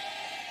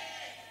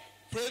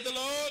 Praise the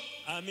Lord.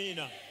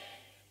 Amiina.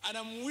 And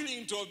I'm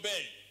willing to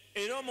obey.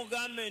 Era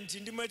omugambe nti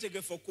ndi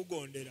mwetegefu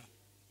okukugondera.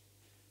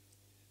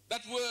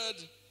 That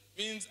word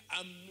means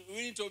I'm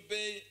willing to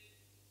obey,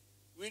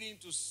 willing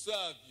to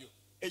serve you.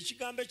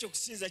 Ekigambo ekyo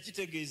kusinza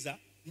kitegeeza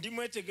ndi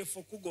mwetegefu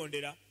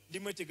okukugondera, ndi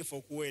mwetegefu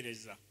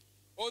okuweereza.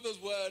 All those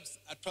words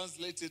are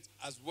translated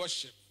as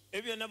worship.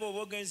 Ebyo byonna bw'oba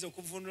ogenze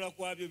okuvunula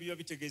kwabyo biba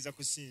bitegeeza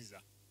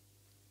kusinza.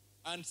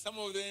 And some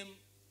of them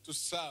to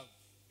serve.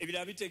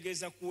 Ebirala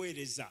bitegeeza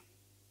kuweereza.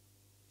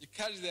 You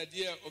carry the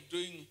idea of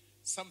doing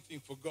something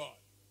for God.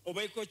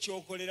 Obeeko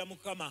ky'okolera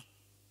Mukama.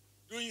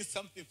 Doing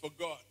something for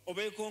God.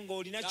 Obeeko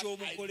ng'olina That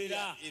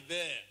ky'omukolera. idea is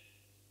there.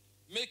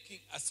 Making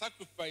a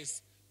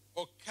sacrifice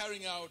or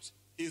carrying out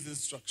his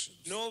instructions.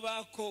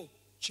 N'obaako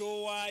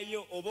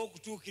ky'owaayo oba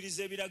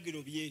okutuukiriza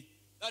ebiragiro bye.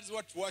 That's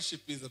what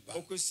worship is about.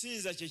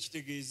 Okusinza kye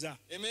kitegeeza.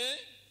 Amen?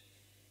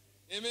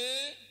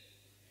 Amen?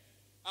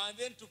 And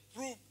then to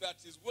prove that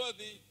he's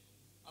worthy,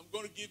 I'm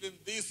going to give him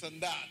this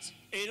and that.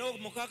 Era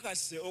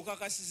omukakase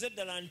okakasiza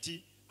eddala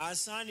nti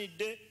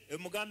asaanidde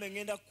emugambe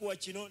ngenda kukuwa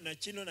kino na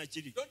kino na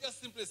kiri. Don't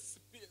just simply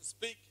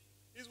speak.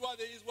 He's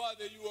worthy,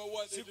 you are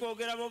worthy.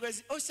 Sikwogera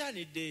bwogezi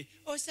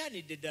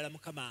osaanidde ddala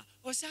Mukama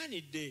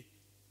osaanidde.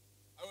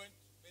 I went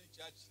to many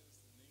churches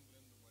in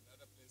England and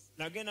other places.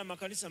 Nagenda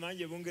makanisa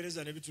mangi e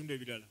Bungereza n'ebitundu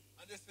ebirala.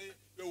 And they say,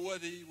 you're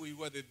worthy, we're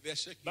worthy. They're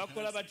shaking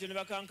Bakola hands. batyo ne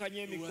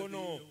bakankanya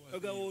emikono.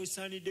 Ogawo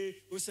osaanidde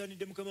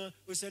Mukama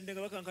osaanidde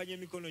nga bakankanya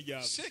emikono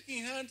gyabwe.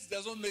 Shaking hands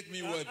doesn't make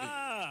me worthy.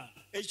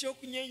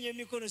 Ekyokunyeenya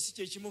emikono si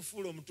kye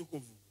kimufuula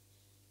omutukuvu.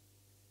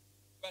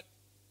 But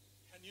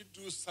can you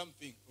do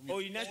something from your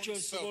Olina own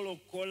ky'osobola self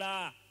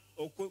okukola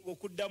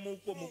okuddamu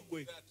kwo mu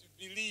ggwe. that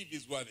you believe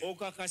is worthy?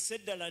 Okakase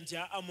ddala nti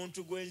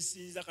muntu gwe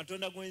nsinza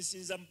Katonda gwe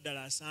nsinza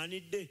ddala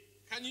asaanidde.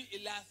 Can you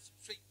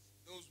illustrate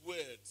those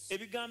words?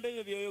 Ebigambo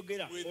ebyo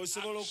by'oyogera With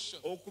osobola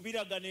action.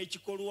 okubiraga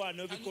n'ekikolwa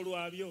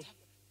n'ebikolwa byo.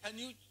 Can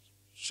you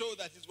show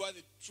that he's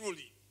worthy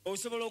truly?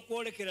 Osobola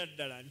okwolekera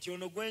ddala nti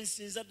ono gwe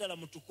nsinza ddala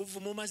mutukuvu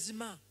mu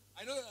mazima.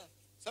 I know that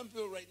some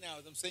people right now,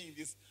 as I'm saying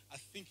this, are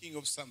thinking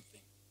of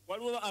something.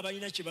 Waliwo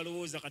abalina kye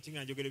balowooza kati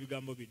nga njogera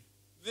ebigambo bino.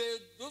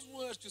 Those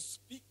words to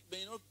speak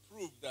may not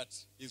prove that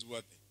he's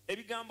worthy.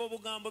 Ebigambo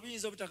obugambo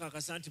biyinza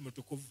obutakakasa nti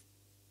mutukuvu.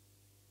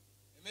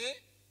 Amen?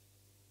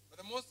 But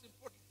the most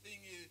important thing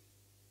is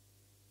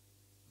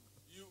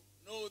you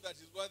know that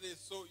he's worthy,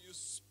 so you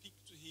speak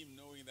to him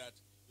knowing that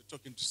you're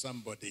talking to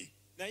somebody.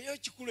 Naye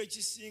ekikulu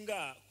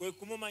ekisinga kwe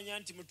kumumanya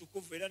nti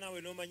mutukuvu era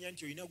naawe n'omanya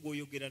nti olina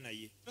gw'oyogera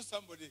naye. To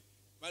somebody,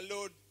 my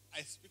Lord,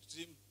 I speak to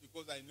him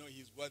because I know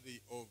he's worthy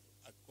of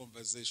a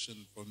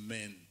conversation for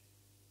men.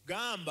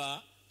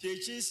 Gamba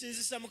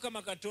kyekinsinzisa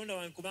Mukama Katonda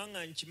wange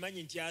kubanga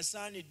nkimanyi nti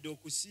asaanidde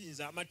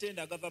okusinza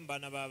amatenda agava mu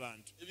baana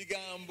b'abantu.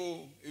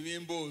 Ebigambo,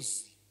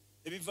 ebyemboozi.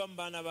 Ebiva mu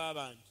baana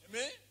b'abantu.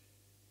 Amen?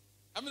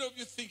 How many of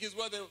you think he's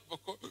worthy of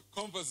a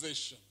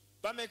conversation?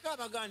 bameka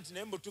abaga nti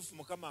naye mutuufu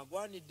mukama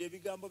agwanidde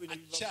ebigambo bino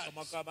biva mu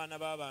kamwa k'abaana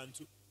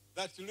b'abantu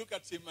that you look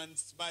at him and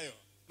smile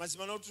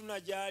mazima n'otunula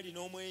gy'ali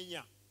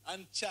n'omwenya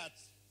and chat.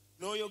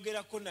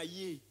 n'oyogerako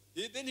naye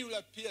Then he will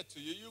appear to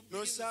you. You begin-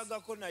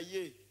 n'osaagako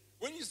naye.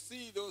 when you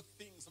see those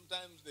things,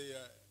 sometimes they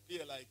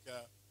appear like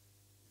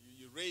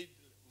you read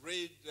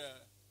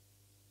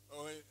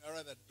or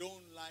rather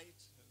dawn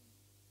light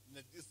in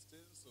the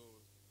distance,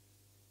 or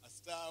a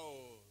star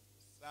or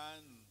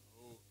sun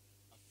or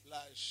a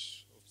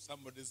flash of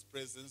somebody's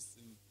presence.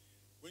 And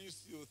when you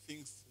see those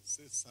things,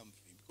 say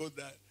something, because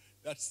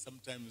that's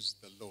sometimes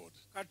the Lord.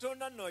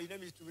 Katonda nno alina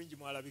ebintu bingi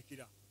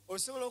mwalabikira.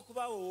 Osobola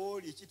okubaawo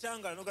wooli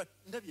ekitangaala noga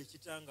ndabye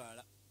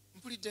ekitangaala.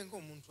 Mpulidde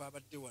ng'omuntu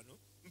abadde wano.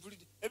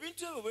 Mpulidde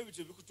ebintu ebyo bwe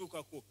bityo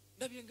bikutuukako.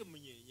 Ndabye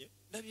ng'emunyenye.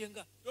 Ndabye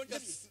nga. Don't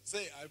just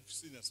say, I've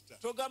seen a star.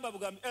 Togamba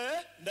bugambi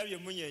ndabye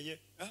emunyenye.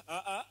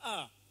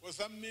 For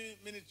some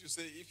minute you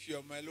say, if you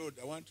are my Lord,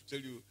 I want to tell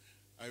you,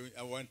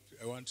 I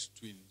want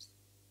twins.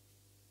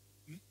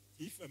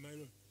 If I'm my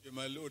Lord. If you're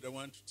my Lord, I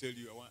want to tell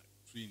you, I want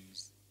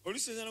twins.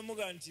 Olusinza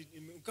n'omuga nti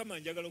mukama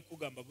njagala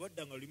okukugamba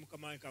bwadda nga oli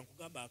mukama wange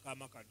kankugamba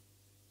akaama kano.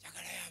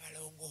 Njagalayo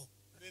abalongo.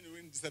 Then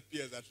when it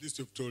disappears, at least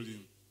you've told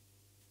him.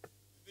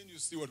 Then you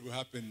see what will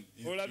happen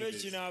in Olabe 3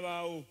 days.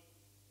 ekinaabaawo.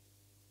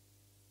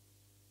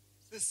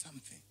 Say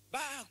something.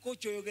 Baako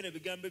ky'oyogera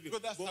ebigambo ebyo.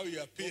 Because that's how he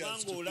appears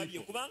Kubanga to olabye.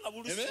 people. Kubanga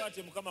bulusi Amen?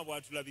 bw'atyo mukama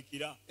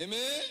bw'atulabikira.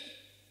 Amen.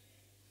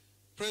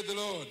 Praise the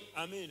Lord.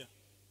 Amiina.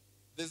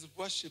 There's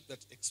worship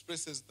that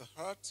expresses the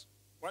heart.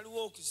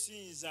 Waliwo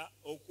okusinza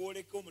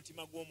okwoleka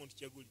omutima gw'omuntu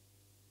kye guli.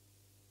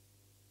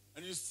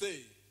 And you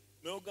say,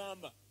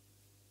 N'ogamba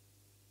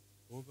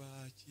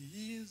Oba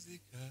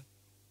kiyinzika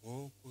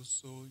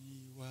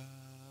okusonyiwa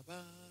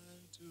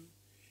abantu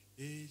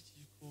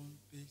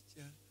ekikompe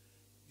kya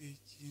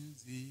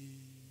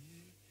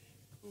ekinziko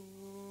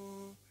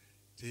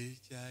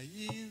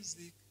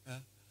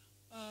tekyayinzika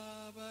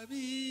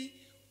ababi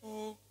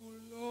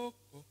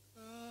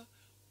okulokoka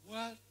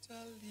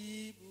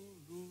watali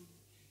bululu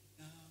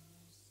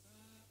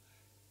namusaliwe.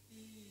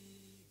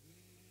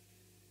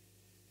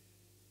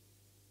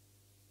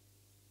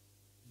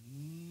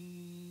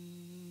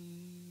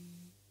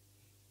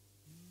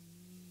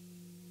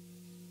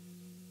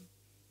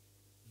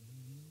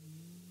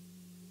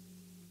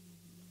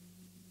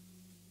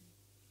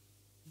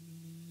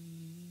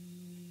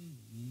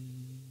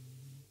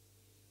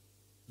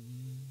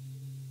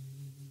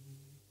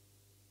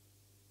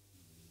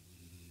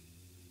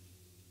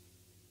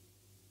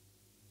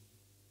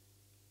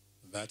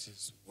 That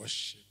is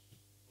worship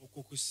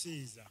okwo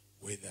kusinza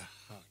with the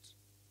heart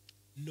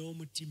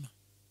n'omutima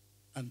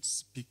and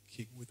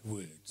speaking with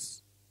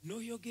words.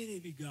 n'oyogera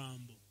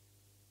ebigambo.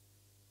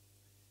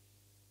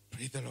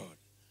 Praise the Lord.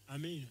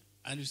 Amiina.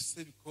 And you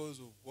say, because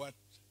of what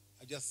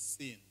I just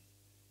seen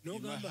in my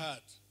N'ogamba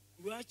heart,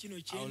 lwa kino I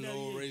will kyendabye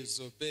always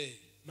obey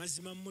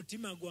mazima mu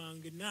mutima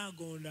gwange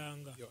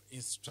naagondanga your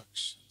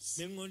instructions.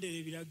 ne ŋŋondera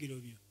ebiragiro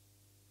byo.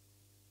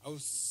 I will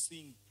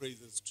sing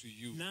praises to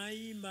you.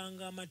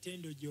 Naayimbanga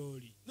amatendo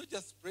gy'oli. Not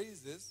just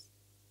praises,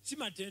 Si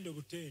matendo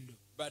butendo.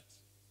 but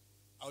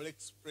I will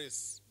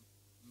express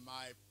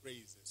my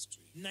praises to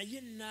you.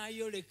 Naye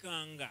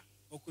naayolekanga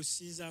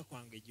okusinza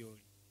kwange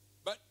gy'oli.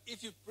 But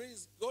if you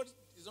praise, God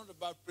is not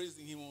about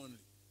praising Him only,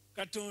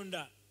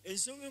 Katonda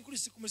ensonga enkulu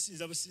si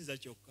kumusinza businza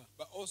kyokka.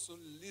 but also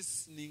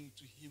listening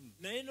to Him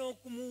Naye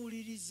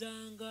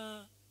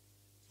n'okumuwulirizanga.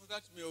 so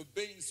that you may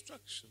obey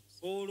instructions.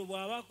 Olwo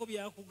bw'abaako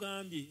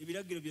by'akugambye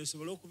ebiragiro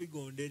byosobole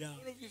okubigondera. How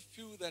many of you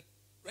feel that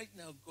right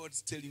now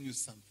God's telling you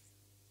something?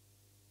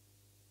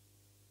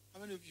 How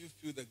many of you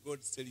feel that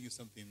God's telling you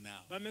something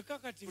now? Bameka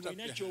kati Put up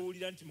mulina your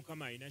ky'owulira nti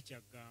Mukama alina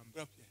ky'aggamba.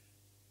 Put up your hand.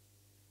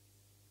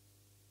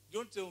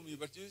 Don't tell me,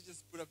 but you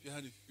just put up your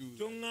hand if you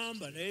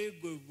Toŋŋamba naye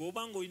gwe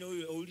bw'obanga olina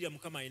owulira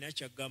Mukama alina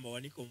ky'aggamba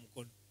wanika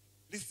omukono.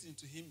 listening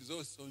to Him is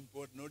also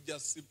important, not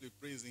just simply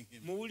praising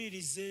Him.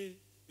 Muwulirize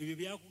ebyo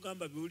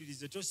byakugamba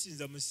biwulirize,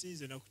 tosinza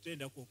musinze na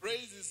kutenda kwokka.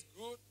 Praise is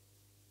good.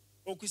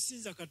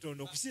 Okusinza Katonda,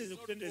 But okusinza it's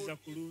not okutendereza good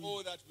if kulungi.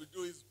 all that we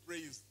do is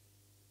praise.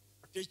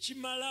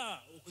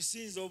 Tekimala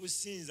okusinza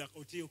obusinza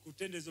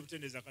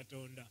okutendereza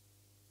Katonda.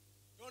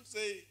 Don't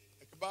say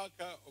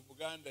Kabaka of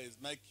Uganda is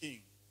my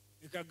king.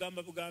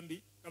 Ekagamba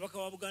bugambi kabaka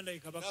wa Buganda ye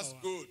kabaka That's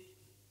wa. good.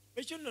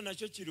 Ekyo nno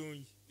nakyo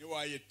kirungi. You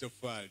are yet to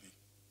fall.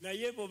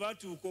 Naye bwe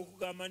batuuka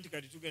okugamba nti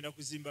kati tugenda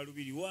kuzimba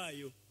lubiri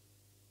waayo,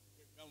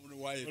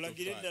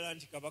 olagire ddala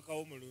nti kabaka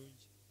wo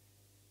mulungi.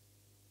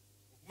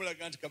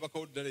 okumulaga nti kabaka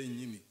woddala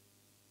ennyini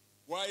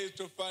waayo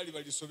ettofaali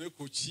balisome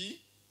ku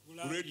ki ku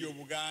radio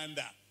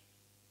Buganda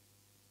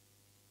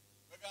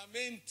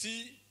bagambe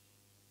nti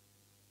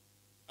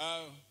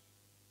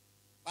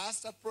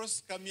Pastor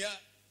Pros Kamya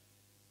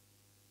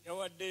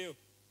Yawaddeyo.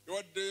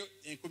 yawaddeyo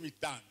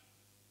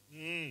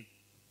 50,000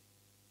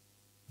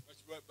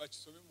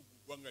 bakisome mu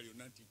ggwanga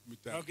lyonna nti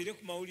 50,000 Bagire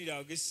ku mawulire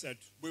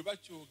ag'essatu. bwe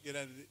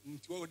bakyogera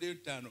nti wawaddeyo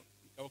 5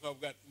 kabaka wa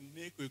Buganda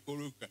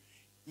neekwekoloka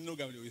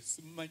nogamba nti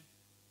simumanyi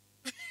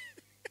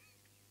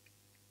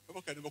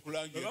kabaka ne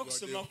bakulangira Bwe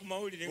bakusoma ku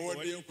mawulire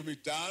owaddeyo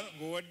 50,000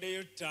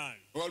 ng'owaddeyo 5.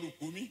 oba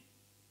 10,000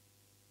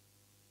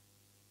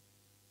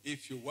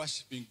 if you're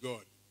worshiping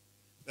God,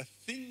 the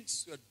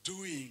things you're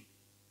doing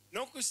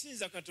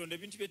n'okusinza katonda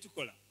ebintu bye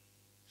tukola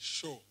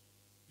show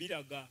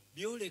biraga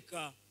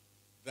byoleka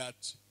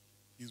that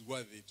He's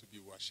worthy to be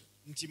worshipped.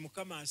 nti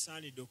mukama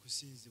asaanidde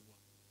okusinzibwa.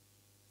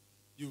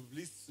 You've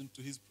listened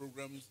to His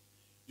programs,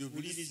 you've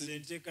Wuliriza listened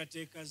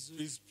enteekateeka to zo,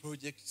 His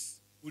projects,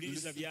 you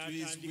wuliriza listen to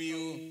His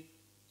will. by'atandikawo,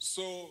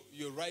 So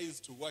you rise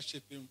to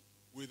worship Him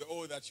with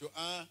all that you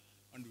are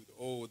and with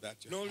all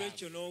that you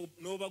n'olwekyo have.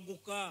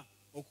 n'obaguka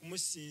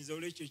okumusinza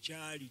olw'ekyo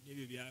kyali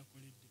n'ebyo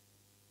by'akoledde.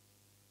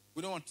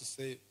 We don't want to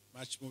say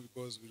much more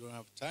because we don't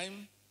have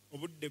time.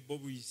 Obudde bwo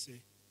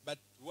buyise. But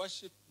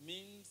worship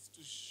means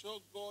to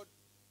show God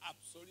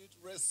absolute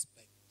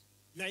respect.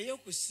 Naye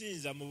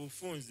okusinza mu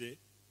bufunze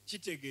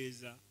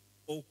kitegeeza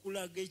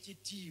okulaga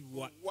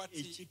ekitiibwa What he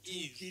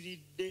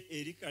ekituukiridde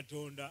eri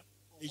Katonda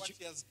What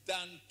He has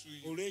done to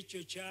you.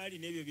 olw'ekyo kyali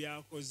n'ebyo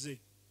by'akoze.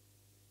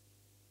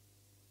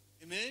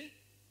 Amen?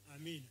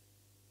 Amiina.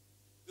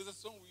 There's a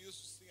song we used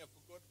to sing, I've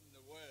forgotten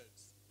the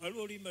words.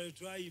 Waliwo oluyimba lwe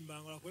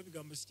twayimbanga lwakuba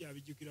ebigambo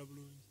sikyabijjukira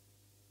bulungi.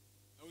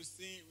 And we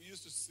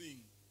used to sing,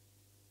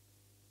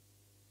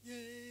 Yeah,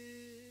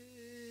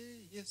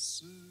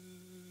 Yesu,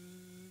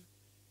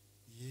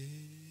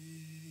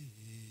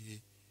 yeah,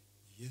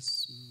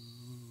 Yesu,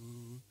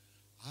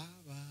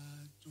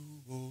 abantu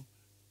bo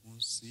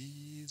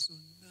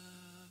musizona,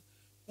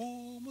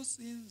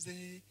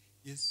 mumusinze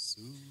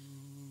Yesu,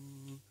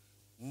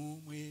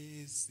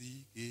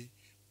 mumwesige,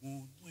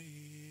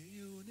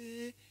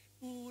 mumweyone,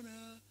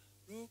 muna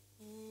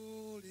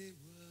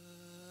lokolewa,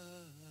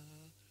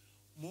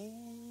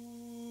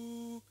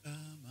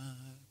 mukama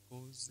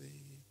koze,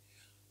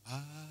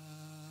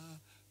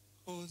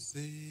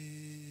 akoze,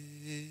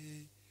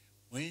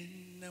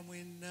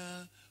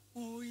 mwena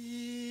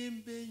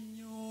muyimbe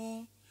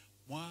nnyo,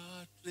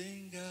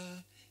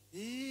 mwatwenga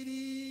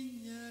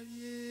erinnya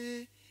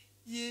lye,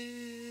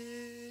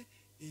 ye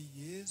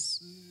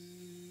Yesu,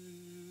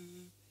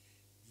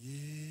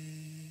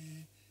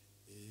 ye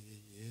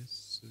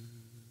Yesu.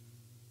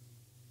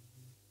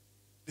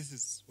 This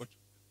is what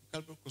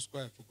Calvary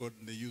Choir, I've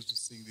forgotten, they used to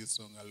sing this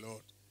song a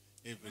lot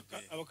every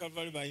day.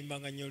 Abakalvari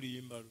bayimbanga nnyo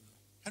oluyimba luno.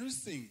 Can we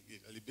sing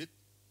it a little bit?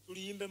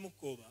 Tuliyimbe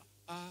mukoba.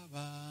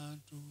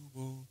 Abantu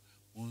bo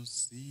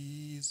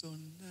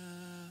musizona,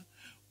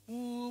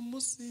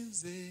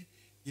 mumusinze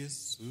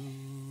Yesu,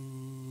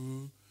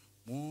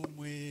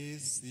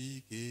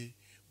 mumwesige,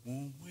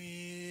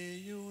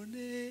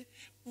 mumweyone,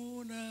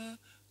 muna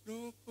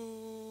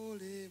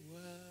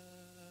lokolewa.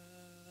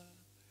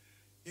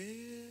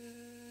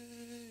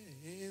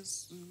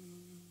 Yesu,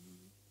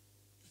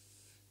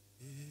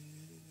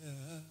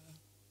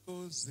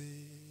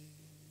 koze,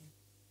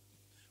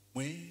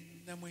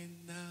 mwena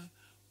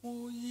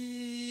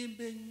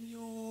muyimbe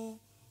nnyo,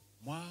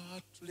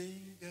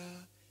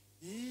 mwatulenga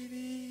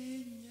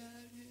erinnya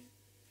lye,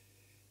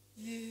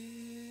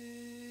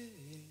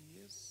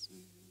 Yesu,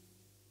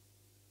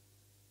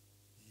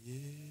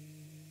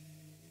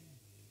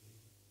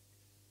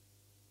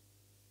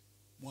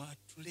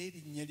 mwatula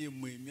erinnya lye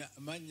mmwe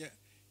amanya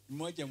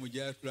mwaja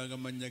mujatulanga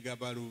amannya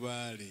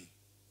g'abalubaale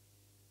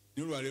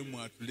naye olwaleero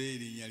mwatula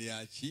erinnya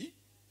lyaki?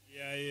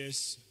 Ya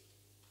Yesu.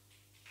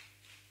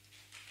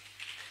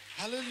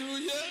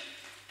 Hallelujah.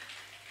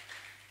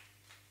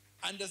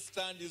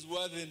 Understand His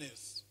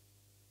worthiness.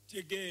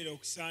 Tegeera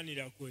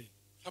okusaanira kwe.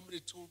 Somebody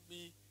told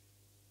me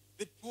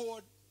they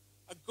poured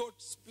a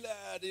goat's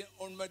blood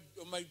on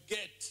my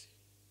gate.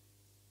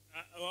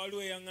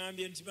 Waliwo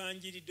yaŋŋambye nti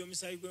banjiridde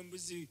omusaayi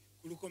gw'embuzi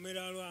ku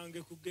lukomera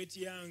lwange ku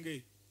geeti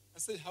yange. I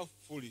said, how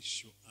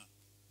foolish you are.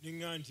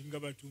 Neŋŋamba nti nga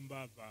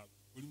batumba ava abo.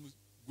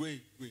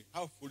 Gwe,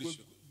 how foolish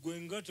you are.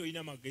 Gwe nga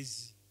tolina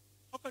magezi.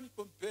 How can you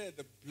compare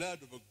the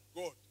blood of a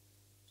goat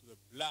to the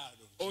blood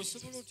of Jesus?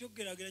 Osobola otya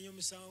okugeraageranya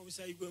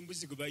omusaayi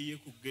gw'embuzi gwe bayiye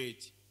ku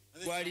geeti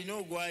gwalina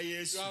ogwa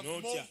Yesu You have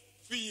more n'otya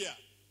fear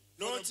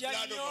for the n'otya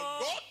blood of nnyo a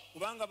goat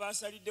kubanga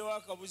baasaliddewo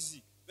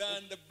akabuzi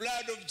than the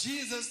blood of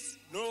Jesus.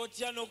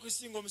 n'otya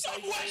n'okusinga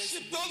omusaayi Don't gwa Yesu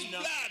worship those gw'olina.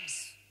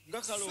 bloods.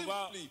 Nga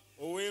kaloba Simply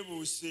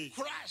oweebuuse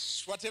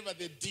crush whatever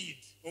they did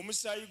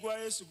omusaayi gwa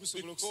Yesu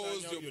gusobola because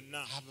okusaanyawo you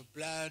byonna have a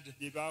blood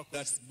bye baakoze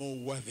that's more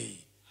worthy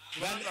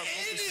than kubanga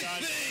gukusaanira.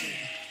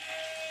 anything.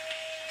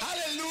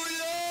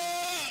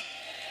 Hallelujah!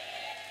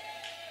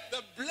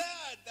 The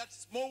blood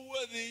that's more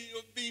worthy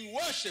of being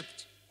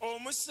worshipped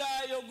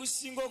omusaayi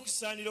ogusinga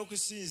okusaanira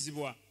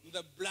okusinzibwa than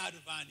the blood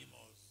of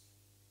animals.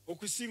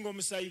 okusinga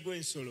omusaayi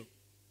gw'ensolo.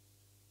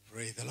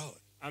 Praise the Lord.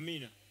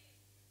 Amiina.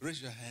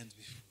 Raise your hands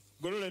before.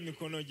 Golola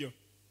emikono gyo.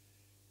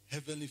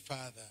 Heavenly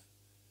Father,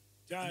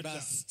 Taata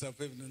Master of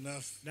heaven and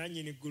earth,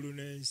 nannyini ggulu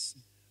n'ensi.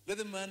 let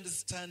them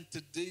understand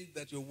today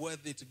that you're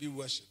worthy to be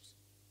worshipped.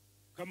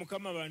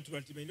 Kamukama abantu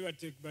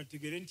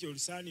bategere nti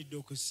olusaanidde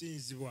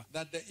okusinzibwa.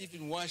 That they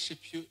even worship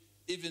you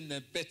even in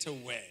a better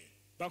way,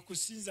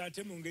 Bakusinza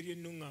ate mu ngeri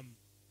ennungamu.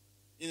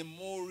 in a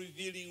more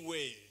revealing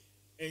way,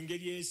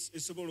 Engeri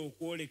esobola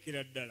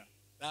okwolekera ddala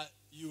that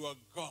you are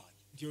God.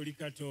 nti oli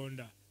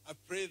Katonda. I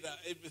pray that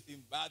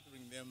everything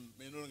bothering them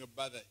may no longer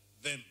bother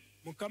them.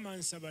 Mukama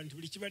nsaba nti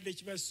buli kibadde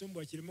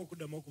kibasumbwa kireme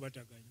okuddamu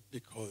okubataganya.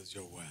 Because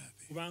you're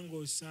worthy. Kubanga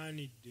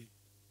osaanidde.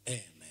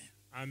 Amen.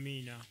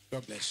 Amiina.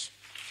 God bless you.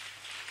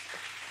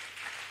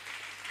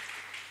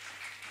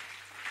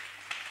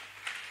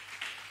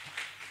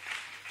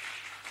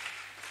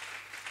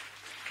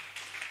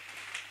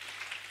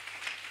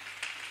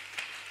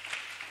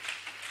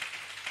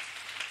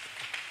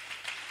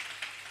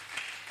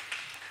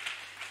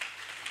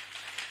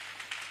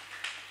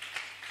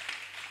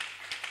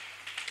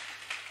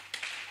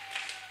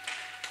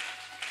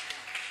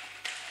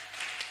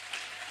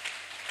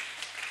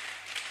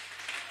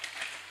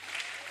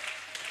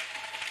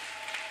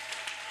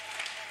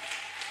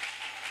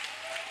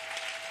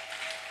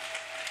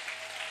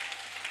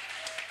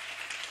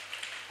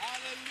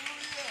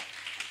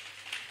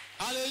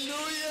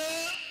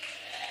 Hallelujah.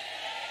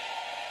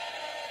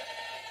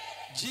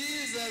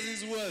 Jesus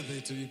is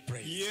worthy to be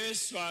praised.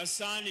 Yesu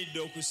asaanidde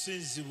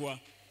okusinzibwa.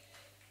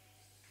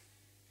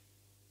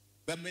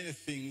 There are many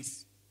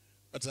things,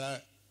 but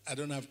I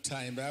don't have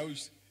time.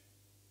 But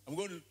I'm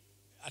going to,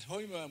 at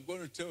Hoima, I'm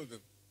going to tell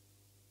them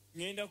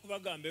Ngenda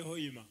kubagamba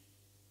Hoima.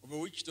 of a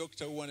witch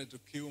doctor who wanted to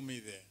kill me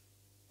there.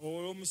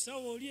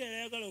 Omusawo oli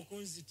yayagala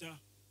okunzita.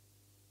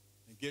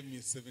 He gave me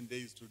 7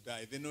 days to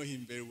die. They know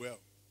him very well.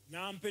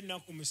 N'ampa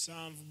ennaku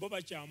 7 bo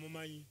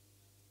bakyamumanyi.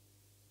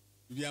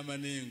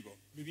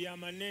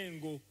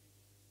 Bibyamanengo.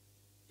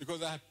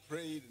 Because I had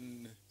prayed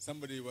and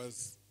somebody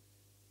was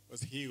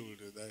healed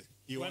that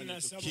he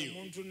wanted to kill.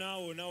 Omuntu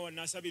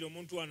n'asabira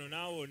omuntu wano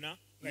n'awona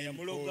nga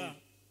yamuloga.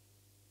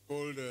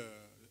 Called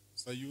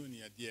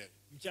Sayuni Adiel.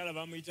 Mukyala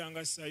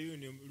bamuyitanga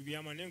Sayuni.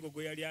 Bibyamanengo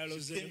gwe yali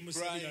aloze She came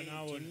musabira crying to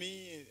n'awona.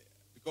 me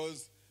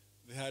because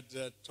they had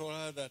told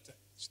her that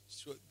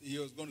he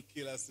was going to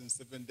kill us in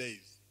 7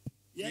 days.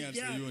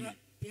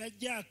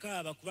 Yajja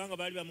akaaba kubanga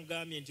baali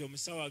bamugambye nti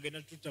omusawo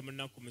agenda tutta mu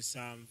nnaku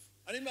 7.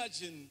 And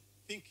imagine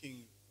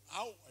thinking,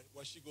 how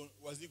was he going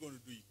to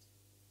do it?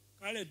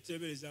 Kale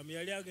tuteebereza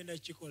yali agenda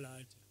kikola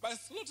ati. By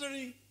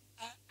slaughtering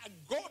a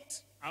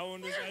goat. Awo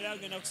ndoza yali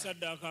agenda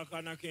kusaddaaka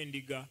akaana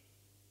k'endiga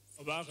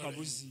oba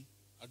akabuzi.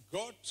 A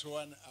goat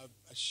or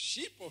a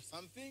sheep or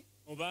something.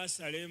 Oba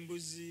asala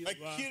embuzi. By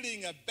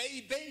killing a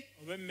baby.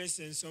 Oba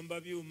emmese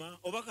ensomba byuma.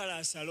 Oba kale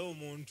asale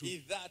omuntu.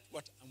 Is that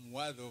what I'm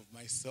worthy of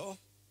myself?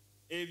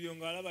 Ebyo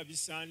ng'alaba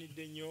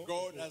bisaanidde nnyo.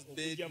 God has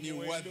made me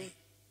worthy.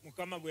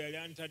 Mukama gwe yali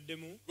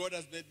antaddemu. God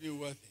has made me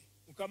worthy.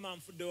 Mukama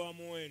anfudde wa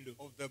muwendo.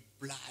 Of the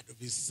blood of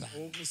his son.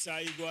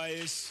 Omusaayi gwa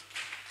Yesu.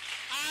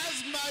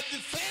 As my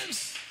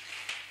defense.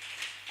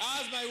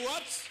 As my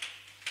what?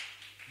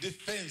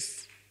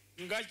 Defense.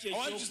 I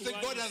want you to say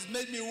God has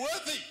made me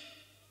worthy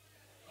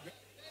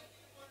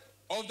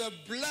of the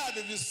blood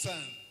of his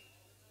son.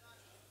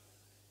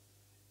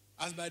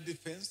 As my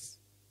defense.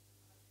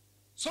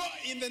 So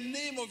in the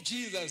name of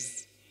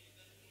Jesus,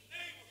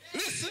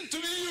 listen to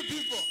me, you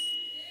people.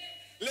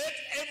 Let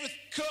every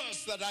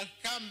curse that has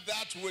come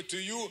that way to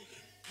you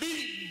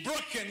be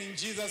broken in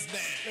Jesus'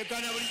 name.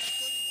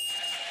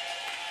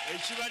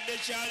 Ekibadde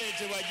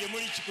kyaleetebwa gye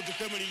muli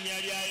kikutuke mu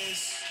linnya lya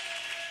Yesu.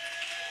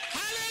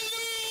 Hallelujah!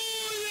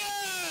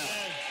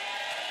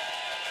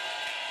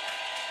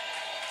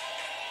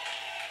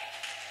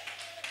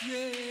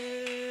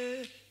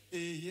 Yeah,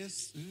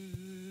 yes,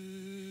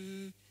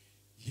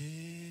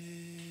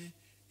 yeah,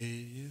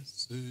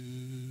 yes.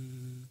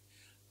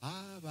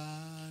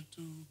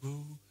 Abantu bo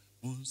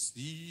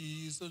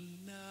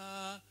musizona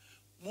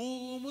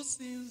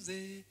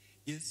mumusinze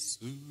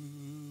Yesu.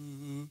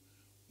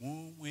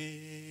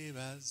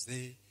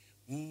 Mumwebaze,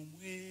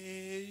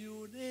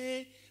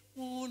 mumweyune,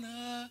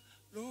 muna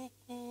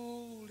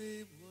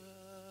lokolebwa.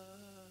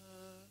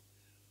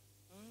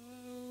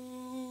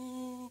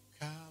 Oh,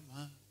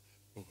 kama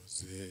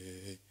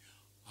oze,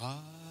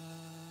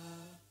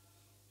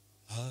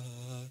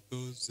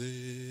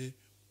 atoze,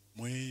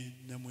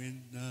 mwena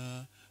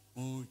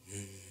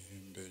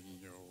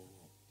muyembenyo,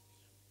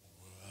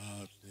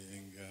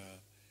 watenga,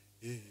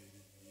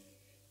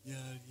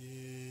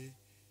 nyalye.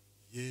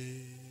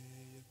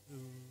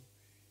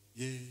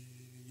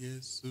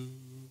 Yesu.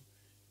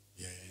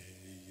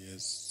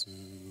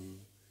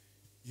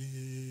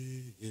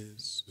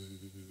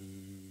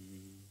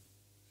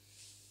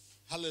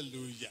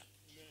 Hallelujah.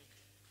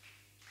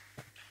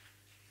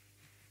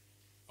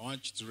 I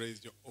want you to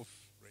raise your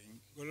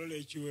offering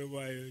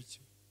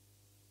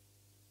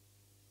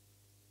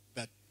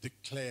that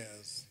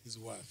declares his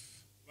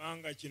worth.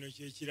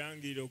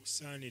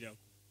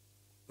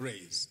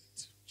 Raise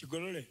it.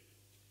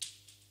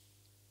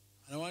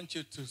 I want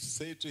you to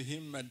say to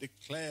him and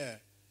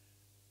declare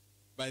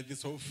by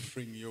this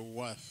offering your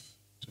worth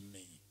to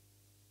me.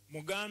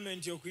 Mugambe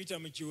nti okuyita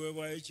mu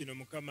kiweebwayo kino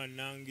Mukama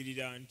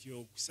nnangirira nti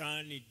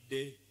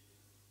okusaanidde.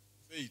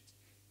 Say it.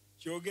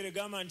 Kyogere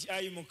gamba nti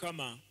ayi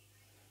Mukama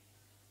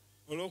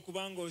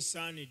olw'okubanga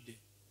osaanidde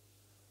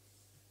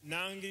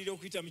nnangirira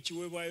okuyita mu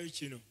kiweebwayo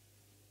kino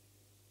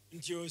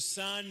nti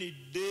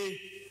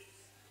osaanidde.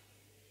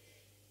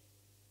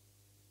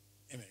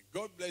 Amen.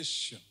 God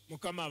bless you.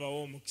 Mukama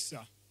abawe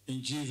omukisa.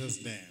 In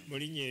Jesus' name. Mu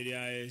linnya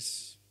erya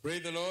Yesu.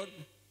 Praise the Lord.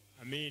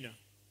 Amiina.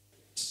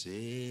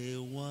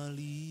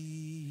 tewali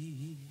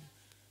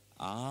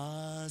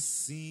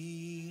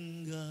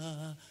asinga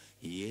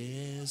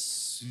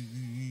Yesu,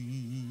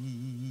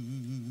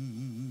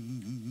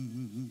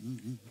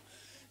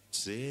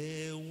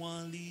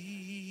 tewali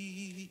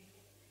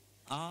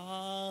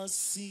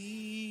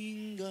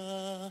asinga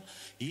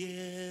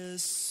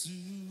Yesu,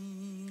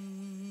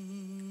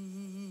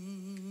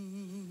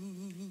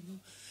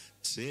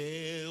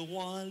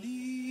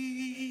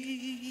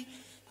 tewali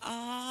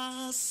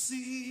asinga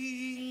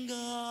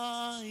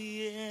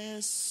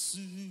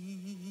Yesu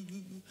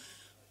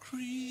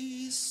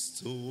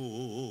Kristo,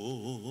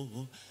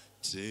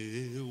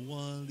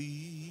 tewali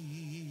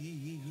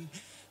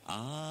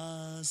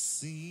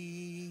asinga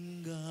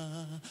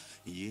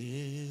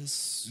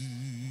Yesu,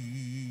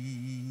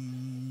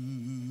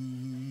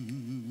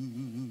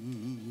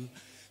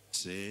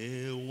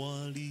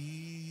 tewali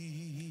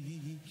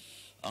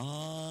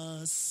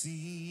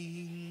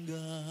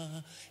asinga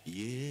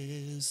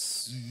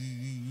Yesu,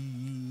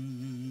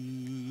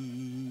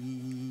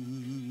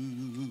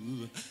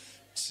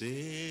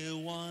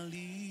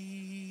 tewali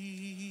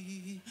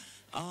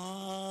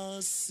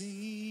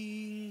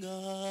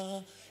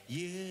asinga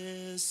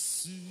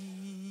Yesu,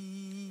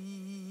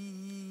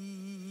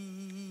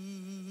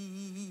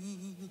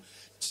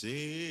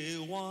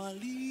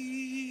 tewali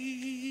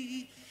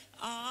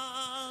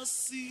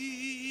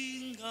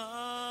asinga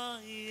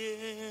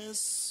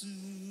Yesu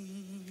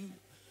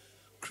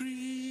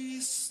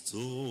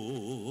Kristo,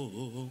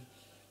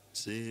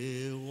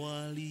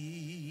 tewali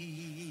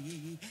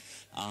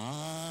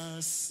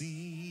asinga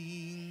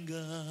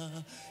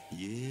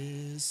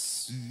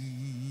Yesu.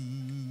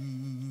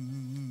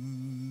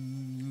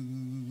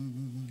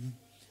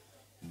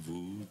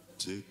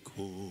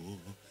 Vuteko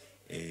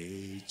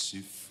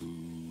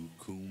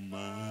echifuku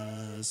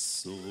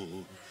maso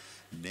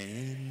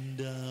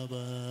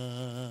nendaba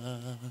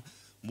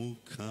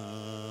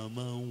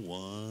mukama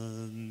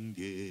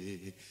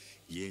wange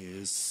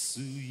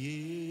Yesu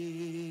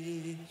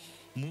ye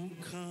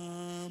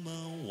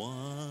mukama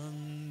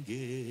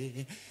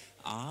wange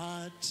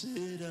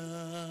atera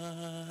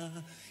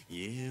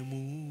ye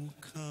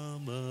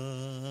mukama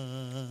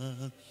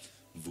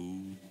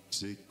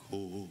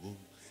vuteko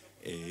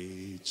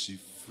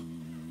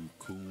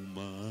echifuku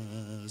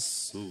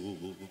maso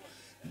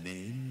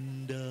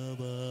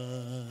nendaba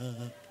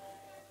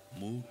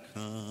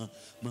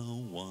mukama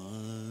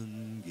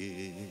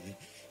wange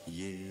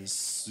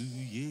Yesu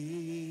ye